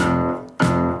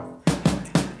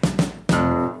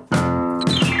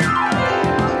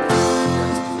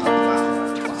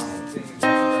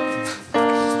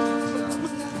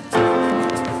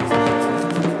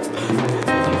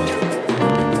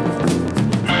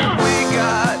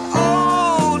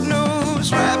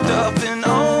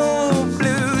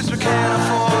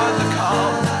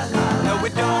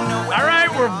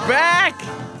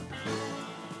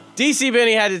 DC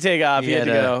Benny had to take off. He had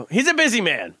to go. He's a busy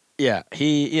man. Yeah,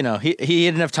 he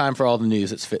didn't have time for all the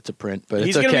news that's fit to print, but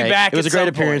He's it's okay. gonna be back It was at a great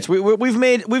some appearance.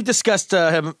 point. We've discussed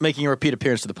him making a repeat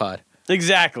appearance to the pod.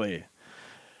 Exactly.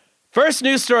 First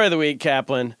news story of the week,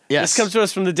 Kaplan. Yes. This comes to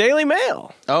us from the Daily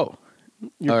Mail. Oh,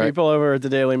 Your all right. people over at the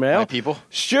Daily Mail. My people.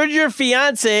 Should your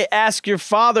fiance ask your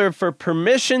father for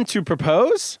permission to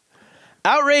propose?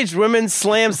 Outraged women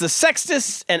slams the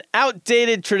sexist and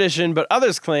outdated tradition, but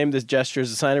others claim this gesture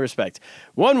is a sign of respect.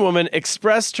 One woman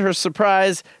expressed her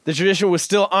surprise the tradition was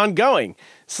still ongoing,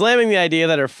 slamming the idea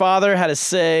that her father had a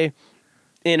say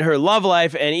in her love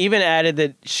life, and even added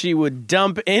that she would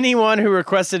dump anyone who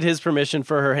requested his permission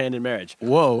for her hand in marriage.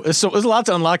 Whoa, so there's a lot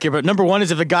to unlock here. But number one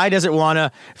is if the guy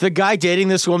if the guy dating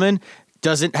this woman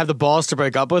doesn't have the balls to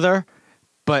break up with her.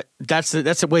 But that's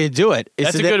the way to do it.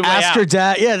 That's a good way ask out. her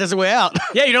dad. Yeah, that's a way out.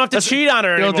 Yeah, you don't have to cheat on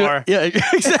her anymore. Yeah,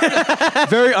 exactly.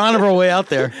 Very honorable way out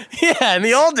there. Yeah, in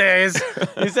the old days,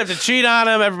 you used to have to cheat on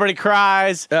them. Everybody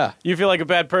cries. Yeah. You feel like a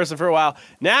bad person for a while.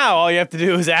 Now, all you have to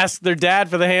do is ask their dad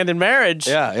for the hand in marriage.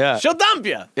 Yeah. She'll dump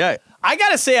you. Yeah. I got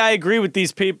to say, I agree with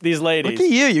these ladies. Look at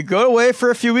you. You go away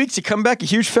for a few weeks, you come back a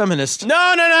huge feminist. No,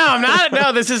 I'm not.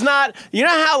 No, this is not. You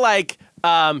know how, like,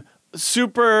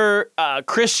 super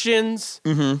Christians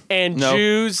and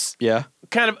Jews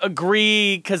kind of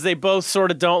agree because they both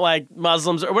sort of don't like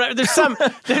Muslims or whatever. There's some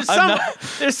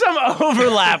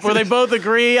overlap where they both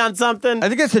agree on something. I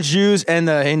think that's the Jews and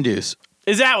the Hindus.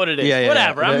 Is that what it is? Yeah,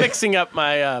 Whatever. yeah. I'm mixing up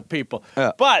my people.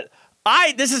 Yeah. But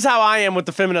this is how I am with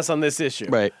the feminists on this issue.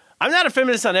 Right. I'm not a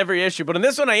feminist on every issue, but on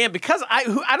this one I am because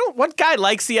what guy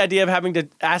likes the idea of having to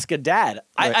ask a dad?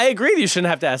 Right. I agree that you shouldn't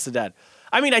have to ask the dad.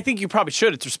 I mean, I think you probably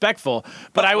should. It's respectful,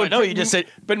 but I would. No, you just said.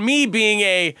 But me being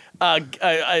a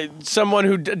someone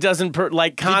who doesn't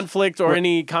like conflict or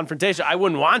any confrontation, I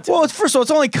wouldn't want to. Well, first of all,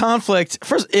 it's only conflict.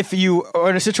 First, if you are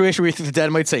in a situation where you think the dad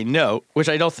might say no, which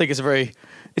I don't think is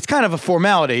it's kind of a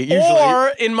formality usually. Or,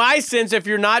 in my sense, if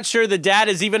you're not sure the dad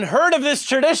has even heard of this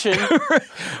tradition.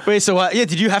 Wait, so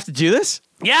did you have to do this?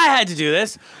 Yeah, I had to do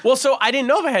this. Well, so I didn't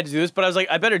know if I had to do this, but I was like,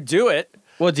 I better do it.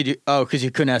 What did you? Oh, because you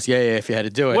couldn't ask if you had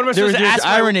to do it. What am I supposed to ask?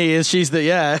 Irony is she's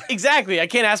the Exactly. I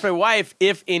can't ask my wife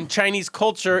if in Chinese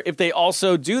culture if they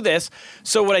also do this.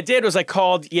 So what I did was I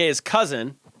called Ye's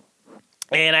cousin,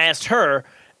 and I asked her,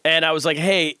 and I was like,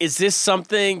 "Hey, is this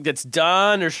something that's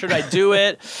done, or should I do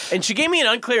it?" And she gave me an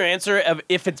unclear answer of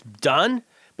if it's done,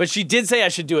 but she did say I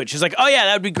should do it. She's like, "Oh yeah,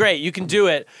 that would be great. You can do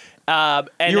it." And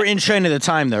you were in China at the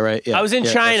time, though, right? Yeah. I was in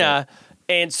Yeah, China. that's right.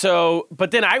 And so,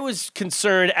 but then I was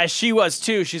concerned, as she was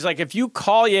too. She's like, if you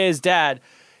call Ye's dad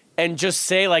and just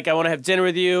say, like, I want to have dinner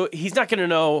with you, he's not going to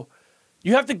know.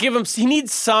 You have to give him, he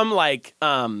needs some, like,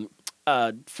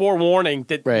 forewarning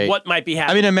that what might be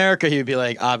happening. I mean, in America, he would be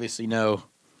like, obviously, no.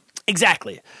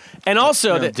 Exactly. And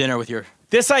also, dinner with your.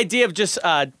 This idea of just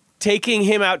taking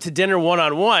him out to dinner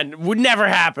one-on-one would never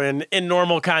happen in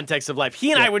normal context of life.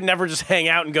 He and I would never just hang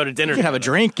out and go to dinner. You can have a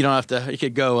drink. You don't have to. You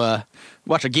could go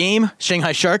watch a game.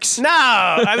 Shanghai Sharks. No,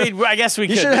 I mean, I guess we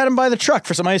could. You should have had him by the truck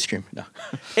for some ice cream. No.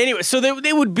 Anyway, so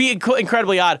they would be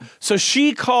incredibly odd. So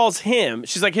she calls him.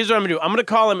 She's like, here's what I'm going to do. I'm going to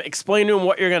call him, explain to him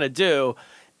what you're going to do,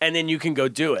 and then you can go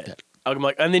do it. I'm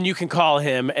like, and then you can call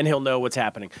him and he'll know what's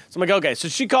happening. So I'm like, okay. So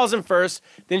she calls him first.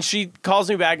 Then she calls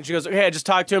me back and she goes, okay, I just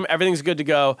talked to him. Everything's good to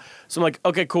go. So I'm like,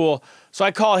 okay, cool. So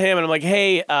I call him and I'm like,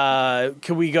 hey,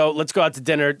 can we go? Let's go out to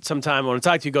dinner sometime. I want to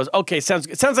talk to you. He goes, okay,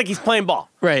 sounds like he's playing ball.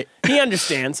 Right. He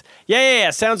understands. Yeah.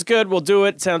 Sounds good. We'll do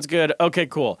it. Sounds good. Okay,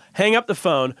 cool. Hang up the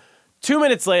phone. 2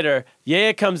 minutes later,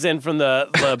 Yaya comes in from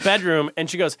the bedroom and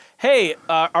she goes, hey,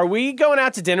 are we going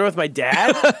out to dinner with my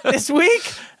dad this week?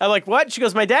 I'm like, what? She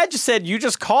goes, my dad just said you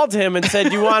just called him and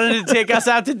said you wanted to take us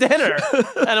out to dinner.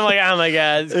 And I'm like, oh my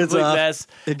God, it's a complete mess.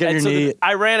 And so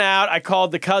I ran out. I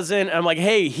called the cousin. And I'm like,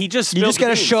 hey, he just spilled You just got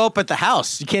to the beans. show up at the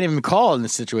house. You can't even call in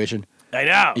this situation. I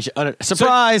know. You should,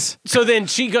 surprise. So then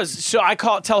she goes, so I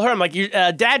tell her, I'm like, your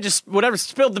dad just,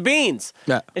 spilled the beans.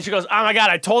 Yeah. And she goes, oh my God,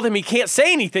 I told him he can't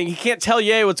say anything. He can't tell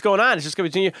Ye what's going on. It's just going to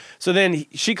be between you. So then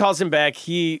she calls him back.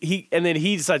 And then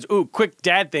he decides, ooh, quick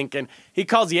dad thinking. He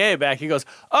calls Ye back. He goes,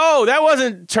 oh, that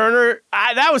wasn't Turner.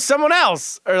 That was someone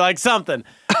else or like something.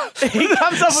 He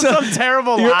comes up with some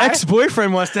terrible Your lie.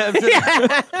 ex-boyfriend must have. Maybe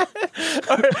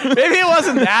it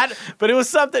wasn't that, but it was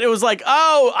something. It was like,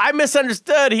 oh, I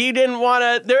misunderstood. He didn't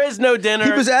want to. There is no dinner.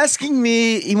 He was asking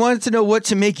me. He wanted to know what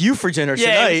to make you for dinner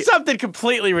tonight. Something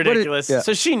completely ridiculous. Yeah.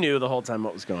 So she knew the whole time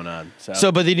what was going on.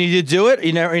 So, but then you did do it.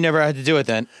 You never had to do it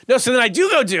then. No. So then I do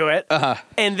go do it,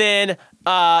 and then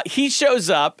he shows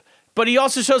up. But he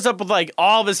also shows up with like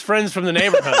all of his friends from the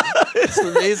neighborhood. It's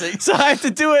amazing. So I have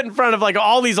to do it in front of like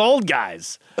all these old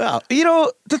guys. Well,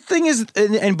 the thing is,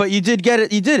 but you did get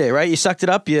it. You did it, right? You sucked it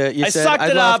up. You said, sucked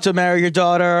I'd it love up. to marry your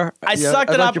daughter. I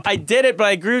sucked it up. I did it, but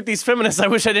I agree with these feminists. I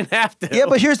wish I didn't have to. Yeah,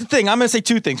 but here's the thing. I'm going to say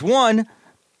two things. One,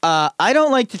 I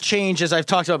don't like to change, as I've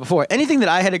talked about before. Anything that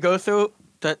I had to go through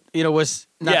that was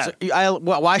not.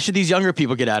 Why should these younger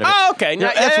people get out of it? Oh, okay.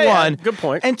 That's one. Good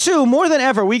point. And two, more than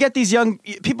ever, we get these young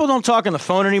people don't talk on the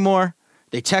phone anymore.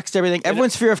 They text everything.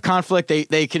 Everyone's fear of conflict.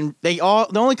 The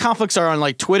only conflicts are on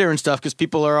like Twitter and stuff because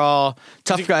people are all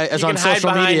tough guys as on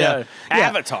social media.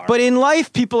 Avatar. But in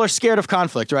life, people are scared of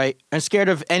conflict, right? And scared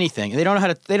of anything. They don't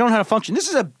know how to function.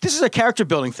 This is a character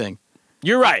building thing.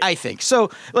 You're right. I think.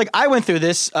 So, like, I went through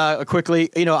this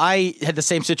quickly. I had the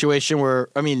same situation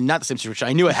not the same situation.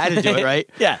 I knew I had to do it, right?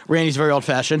 Yeah. Randy's very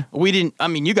old-fashioned. We didn't,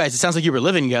 you guys, it sounds like you were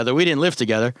living together. We didn't live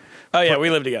together. Oh, yeah, we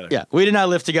live together. Yeah, we did not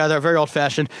live together, very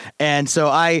old-fashioned. And so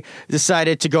I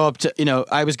decided to go up to,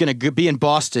 I was going to be in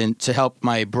Boston to help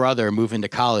my brother move into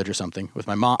college or something with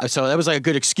my mom. So that was like a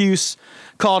good excuse.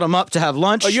 Called him up to have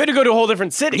lunch. Oh, you had to go to a whole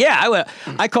different city. Yeah,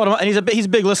 I called him up, and he's a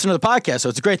big listener to the podcast, so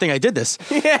it's a great thing I did this.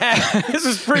 Yeah, this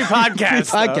is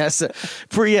pre-podcast.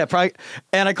 Pre-podcast.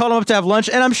 And I called him up to have lunch,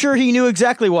 and I'm sure he knew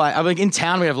exactly why. I'm like, in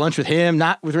town, we have lunch with him,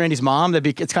 not with Randy's mom.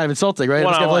 It's kind of insulting, right?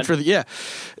 Let's have lunch with,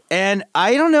 And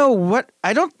I don't know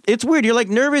it's weird. You're like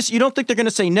nervous. You don't think they're going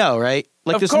to say no, right?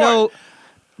 Like of there's course. no,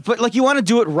 but like you want to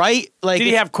do it right. Like, did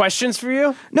he have questions for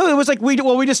you? No, it was like we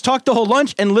just talked the whole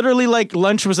lunch, and literally like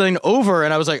lunch was then over,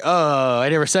 and I was like, oh, I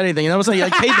never said anything, and I was like,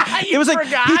 it was like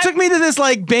he took me to this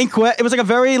like banquet. It was like a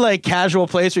very like casual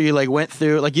place where you like went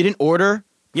through, like you didn't order.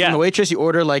 Yeah. From the waitress, you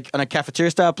order like on a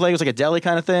cafeteria style plate. It was like a deli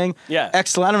kind of thing. Yeah.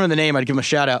 Excellent. I don't know the name. I'd give him a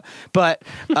shout out. But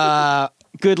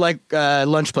good like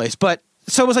lunch place. But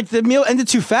so it was like the meal ended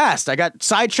too fast. I got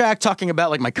sidetracked talking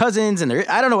about like my cousins and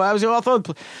I don't know. I was all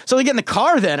so we get in the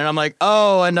car then, and I'm like,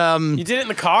 oh, and you did it in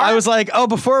the car. I was like, oh,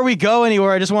 before we go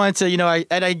anywhere, I just wanted to,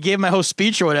 I gave my whole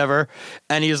speech or whatever,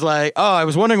 and he was like, oh, I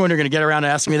was wondering when you're going to get around to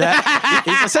asking me that.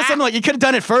 He said something like, you could have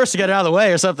done it first to get it out of the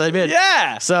way or something.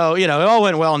 Yeah. So it all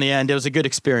went well in the end. It was a good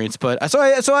experience, but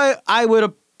I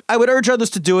would urge others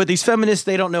to do it. These feminists,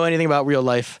 they don't know anything about real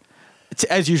life. It's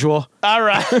as usual. All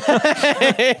right.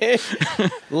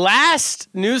 Last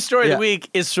news story of the week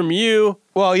is from you.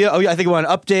 Well, I think we want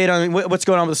an update on what's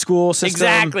going on with the school system.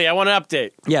 Exactly. I want an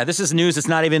update. Yeah, this is news. It's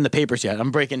not even in the papers yet. I'm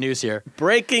breaking news here.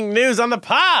 Breaking news on the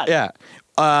pod. Yeah.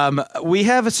 We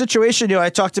have a situation. I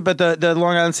talked about the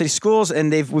Long Island City schools,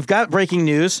 and we've got breaking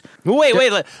news.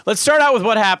 Wait. Let's start out with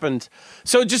what happened.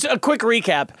 So, just a quick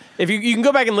recap. If you can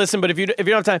go back and listen, but if you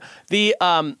don't have time, the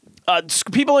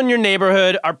people in your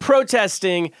neighborhood are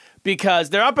protesting because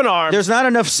they're up in arms. There's not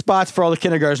enough spots for all the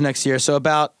kindergartners next year, so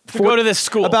go to this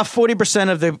school. About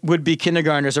 40% of the would-be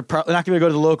kindergartners are not going to go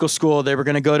to the local school. They were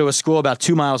going to go to a school about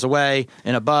 2 miles away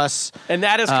in a bus. And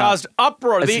that has caused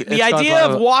uproar. The idea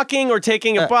of walking or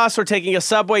taking a bus or taking a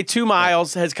subway 2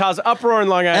 miles has caused uproar in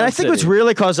Long Island And I think City. what's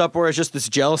really caused uproar is just this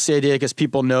jealousy idea because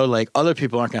people know like other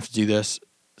people aren't going to have to do this.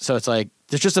 So it's like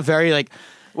there's just a very like.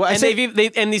 Well,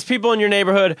 and these people in your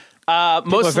neighborhood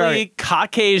mostly very-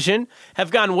 Caucasian,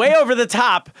 have gone way over the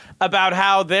top about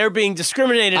how they're being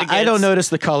discriminated against. I don't notice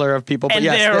the color of people, but and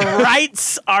yes. their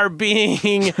rights are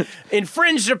being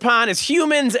infringed upon as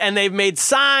humans, and they've made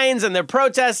signs, and they're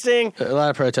protesting. A lot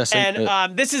of protesting.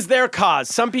 And this is their cause.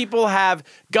 Some people have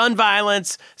gun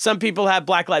violence. Some people have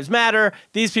Black Lives Matter.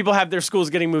 These people have their schools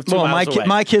getting moved 2 miles away.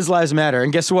 My kids' lives matter.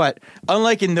 And guess what?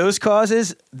 Unlike in those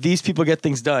causes, these people get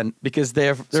things done because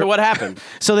they're So what happened?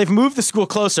 So they've moved the school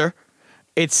closer.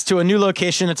 It's to a new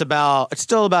location. It's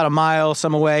still about a mile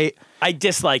some away. I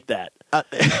dislike that.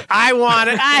 I want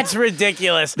it. That's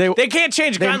ridiculous. They can't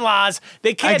change gun laws.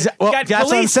 They can't get that's what I'm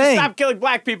police to saying. stop killing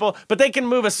black people, but they can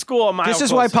move a school a mile This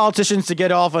is closer. why politicians, to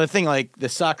get off on a thing like the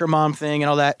soccer mom thing and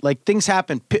all that, like things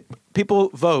happen. People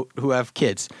vote who have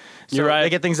kids. So You're right. They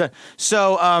get things done.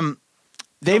 So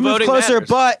they moved voting closer, matters.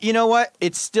 but you know what?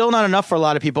 It's still not enough for a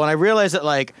lot of people. And I realize that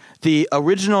like the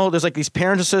original, there's like these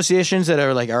parents associations that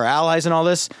are like our allies and all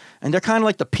this, and they're kind of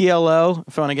like the PLO,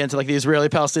 if I want to get into like the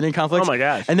Israeli-Palestinian conflict. Oh my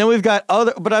gosh. And then we've got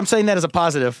other, but I'm saying that as a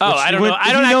positive. Oh, which I don't know. I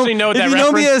if don't you actually know what that If you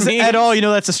know me reference as means. at all, you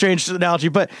know that's a strange analogy.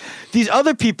 But these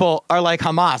other people are like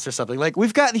Hamas or something. Like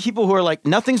we've got the people who are like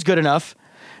nothing's good enough.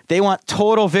 They want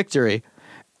total victory,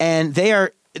 and they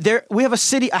are there. We have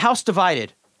a house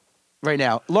divided right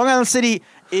now. Long Island City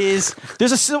there's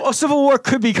a civil war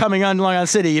could be coming on Long Island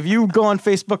City. If you go on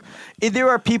Facebook, there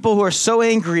are people who are so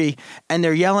angry and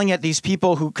they're yelling at these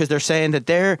people because they're saying that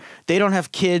they don't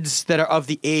have kids that are of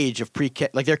the age of pre-K,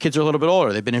 like their kids are a little bit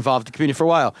older. They've been involved in the community for a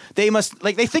while. They must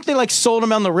they think they like sold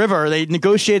them on the river. They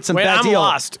negotiate some Wait, bad I'm deal.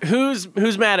 lost. Who's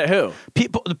mad at who?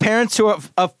 People, the parents who are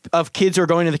of kids who are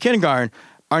going to the kindergarten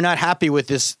are not happy with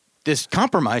this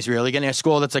compromise. Really, getting a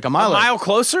school that's like a mile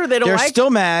Closer? They don't They're like? still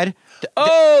mad.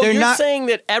 They're You're not saying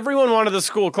that everyone wanted the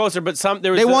school closer, but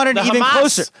They wanted the even Hamas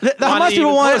closer. The Hamas wanted people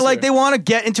even want closer. like they want to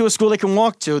get into a school they can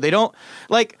walk to. They don't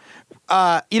like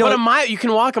But a mile, you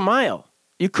can walk a mile.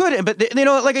 You could, but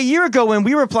like a year ago when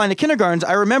we were applying to kindergartens,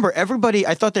 I remember everybody.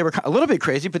 I thought they were a little bit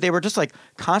crazy, but they were just like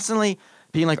constantly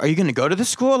being like, "Are you going to go to the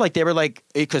school?" Like they were like,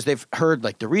 because they've heard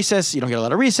like the recess, you don't get a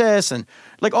lot of recess, and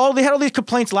like they had all these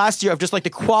complaints last year of just like the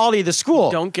quality of the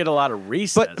school. Don't get a lot of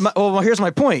recess. But here's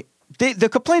my point. The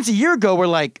complaints a year ago were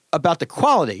like about the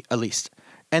quality, at least.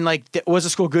 And like, was the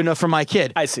school good enough for my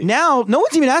kid? I see. Now, no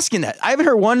one's even asking that. I haven't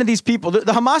heard one of these people. The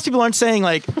Hamas people aren't saying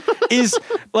like, it's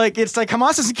like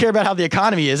Hamas doesn't care about how the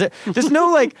economy is. There's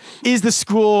no like, is the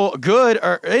school good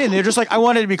or anything? They're just like, I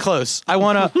want it to be close. I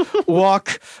want to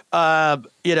walk. The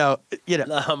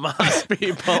Hamas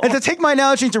people. And to take my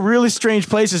analogy into really strange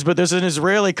places, but there's an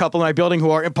Israeli couple in my building who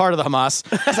are part of the Hamas.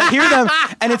 I hear them,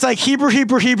 and it's like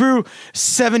Hebrew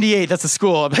 78. That's the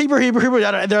school. Hebrew.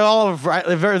 They're all right.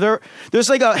 There's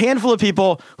like a handful of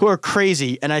people who are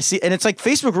crazy, and it's like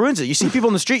Facebook ruins it. You see people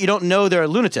in the street, you don't know they're a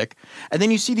lunatic, and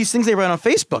then you see these things they write on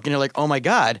Facebook, and you're like, oh my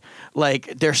god,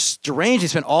 like they're strange. They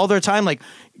spend all their time like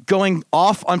going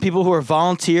off on people who are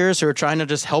volunteers who are trying to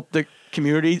just help the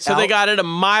community. So they got it a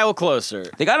mile closer.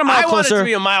 They got a mile I want it closer. to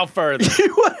be a mile further.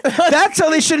 That's how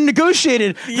they should have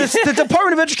negotiated. The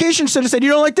Department of Education should have said, "You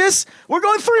don't like this? We're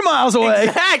going 3 miles away.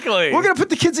 Exactly. We're going to put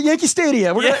the kids at Yankee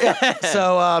Stadium."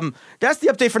 So that's the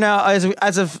update for now.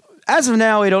 As of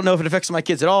now, I don't know if it affects my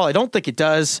kids at all. I don't think it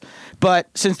does. But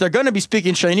since they're going to be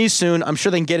speaking Chinese soon, I'm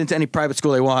sure they can get into any private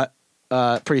school they want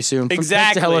pretty soon. Thanks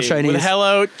Exactly. to Hello Chinese. With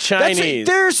Hello Chinese.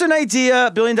 There's an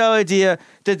idea, $1 billion idea.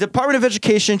 The Department of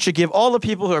Education should give all the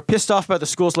people who are pissed off about the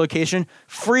school's location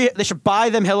free. They should buy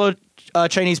them Hello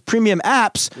Chinese premium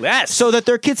apps, Yes. so that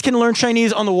their kids can learn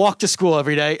Chinese on the walk to school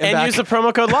every day and back. Use the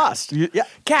promo code LOST. Yeah.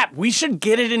 Cap, we should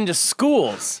get it into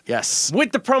schools. Yes.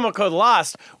 With the promo code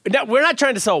LOST. Now, we're not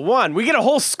trying to sell one. We get a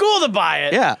whole school to buy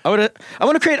it. Yeah, I want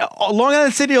to create Long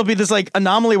Island City. Will be this like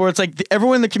anomaly where it's like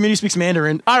everyone in the community speaks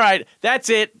Mandarin. All right, that's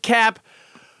it. Cap,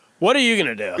 what are you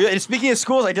going to do? Yeah, and speaking of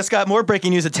schools, I just got more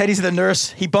breaking news that Teddy's the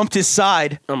nurse. He bumped his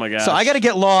side. Oh my gosh. So I got to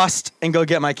get lost and go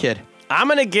get my kid. I'm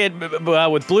going to get,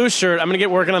 with Blue Shirt, I'm going to get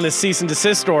working on this cease and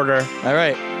desist order, All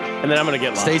right, and then I'm going to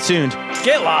get lost. stay tuned.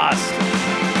 Get lost.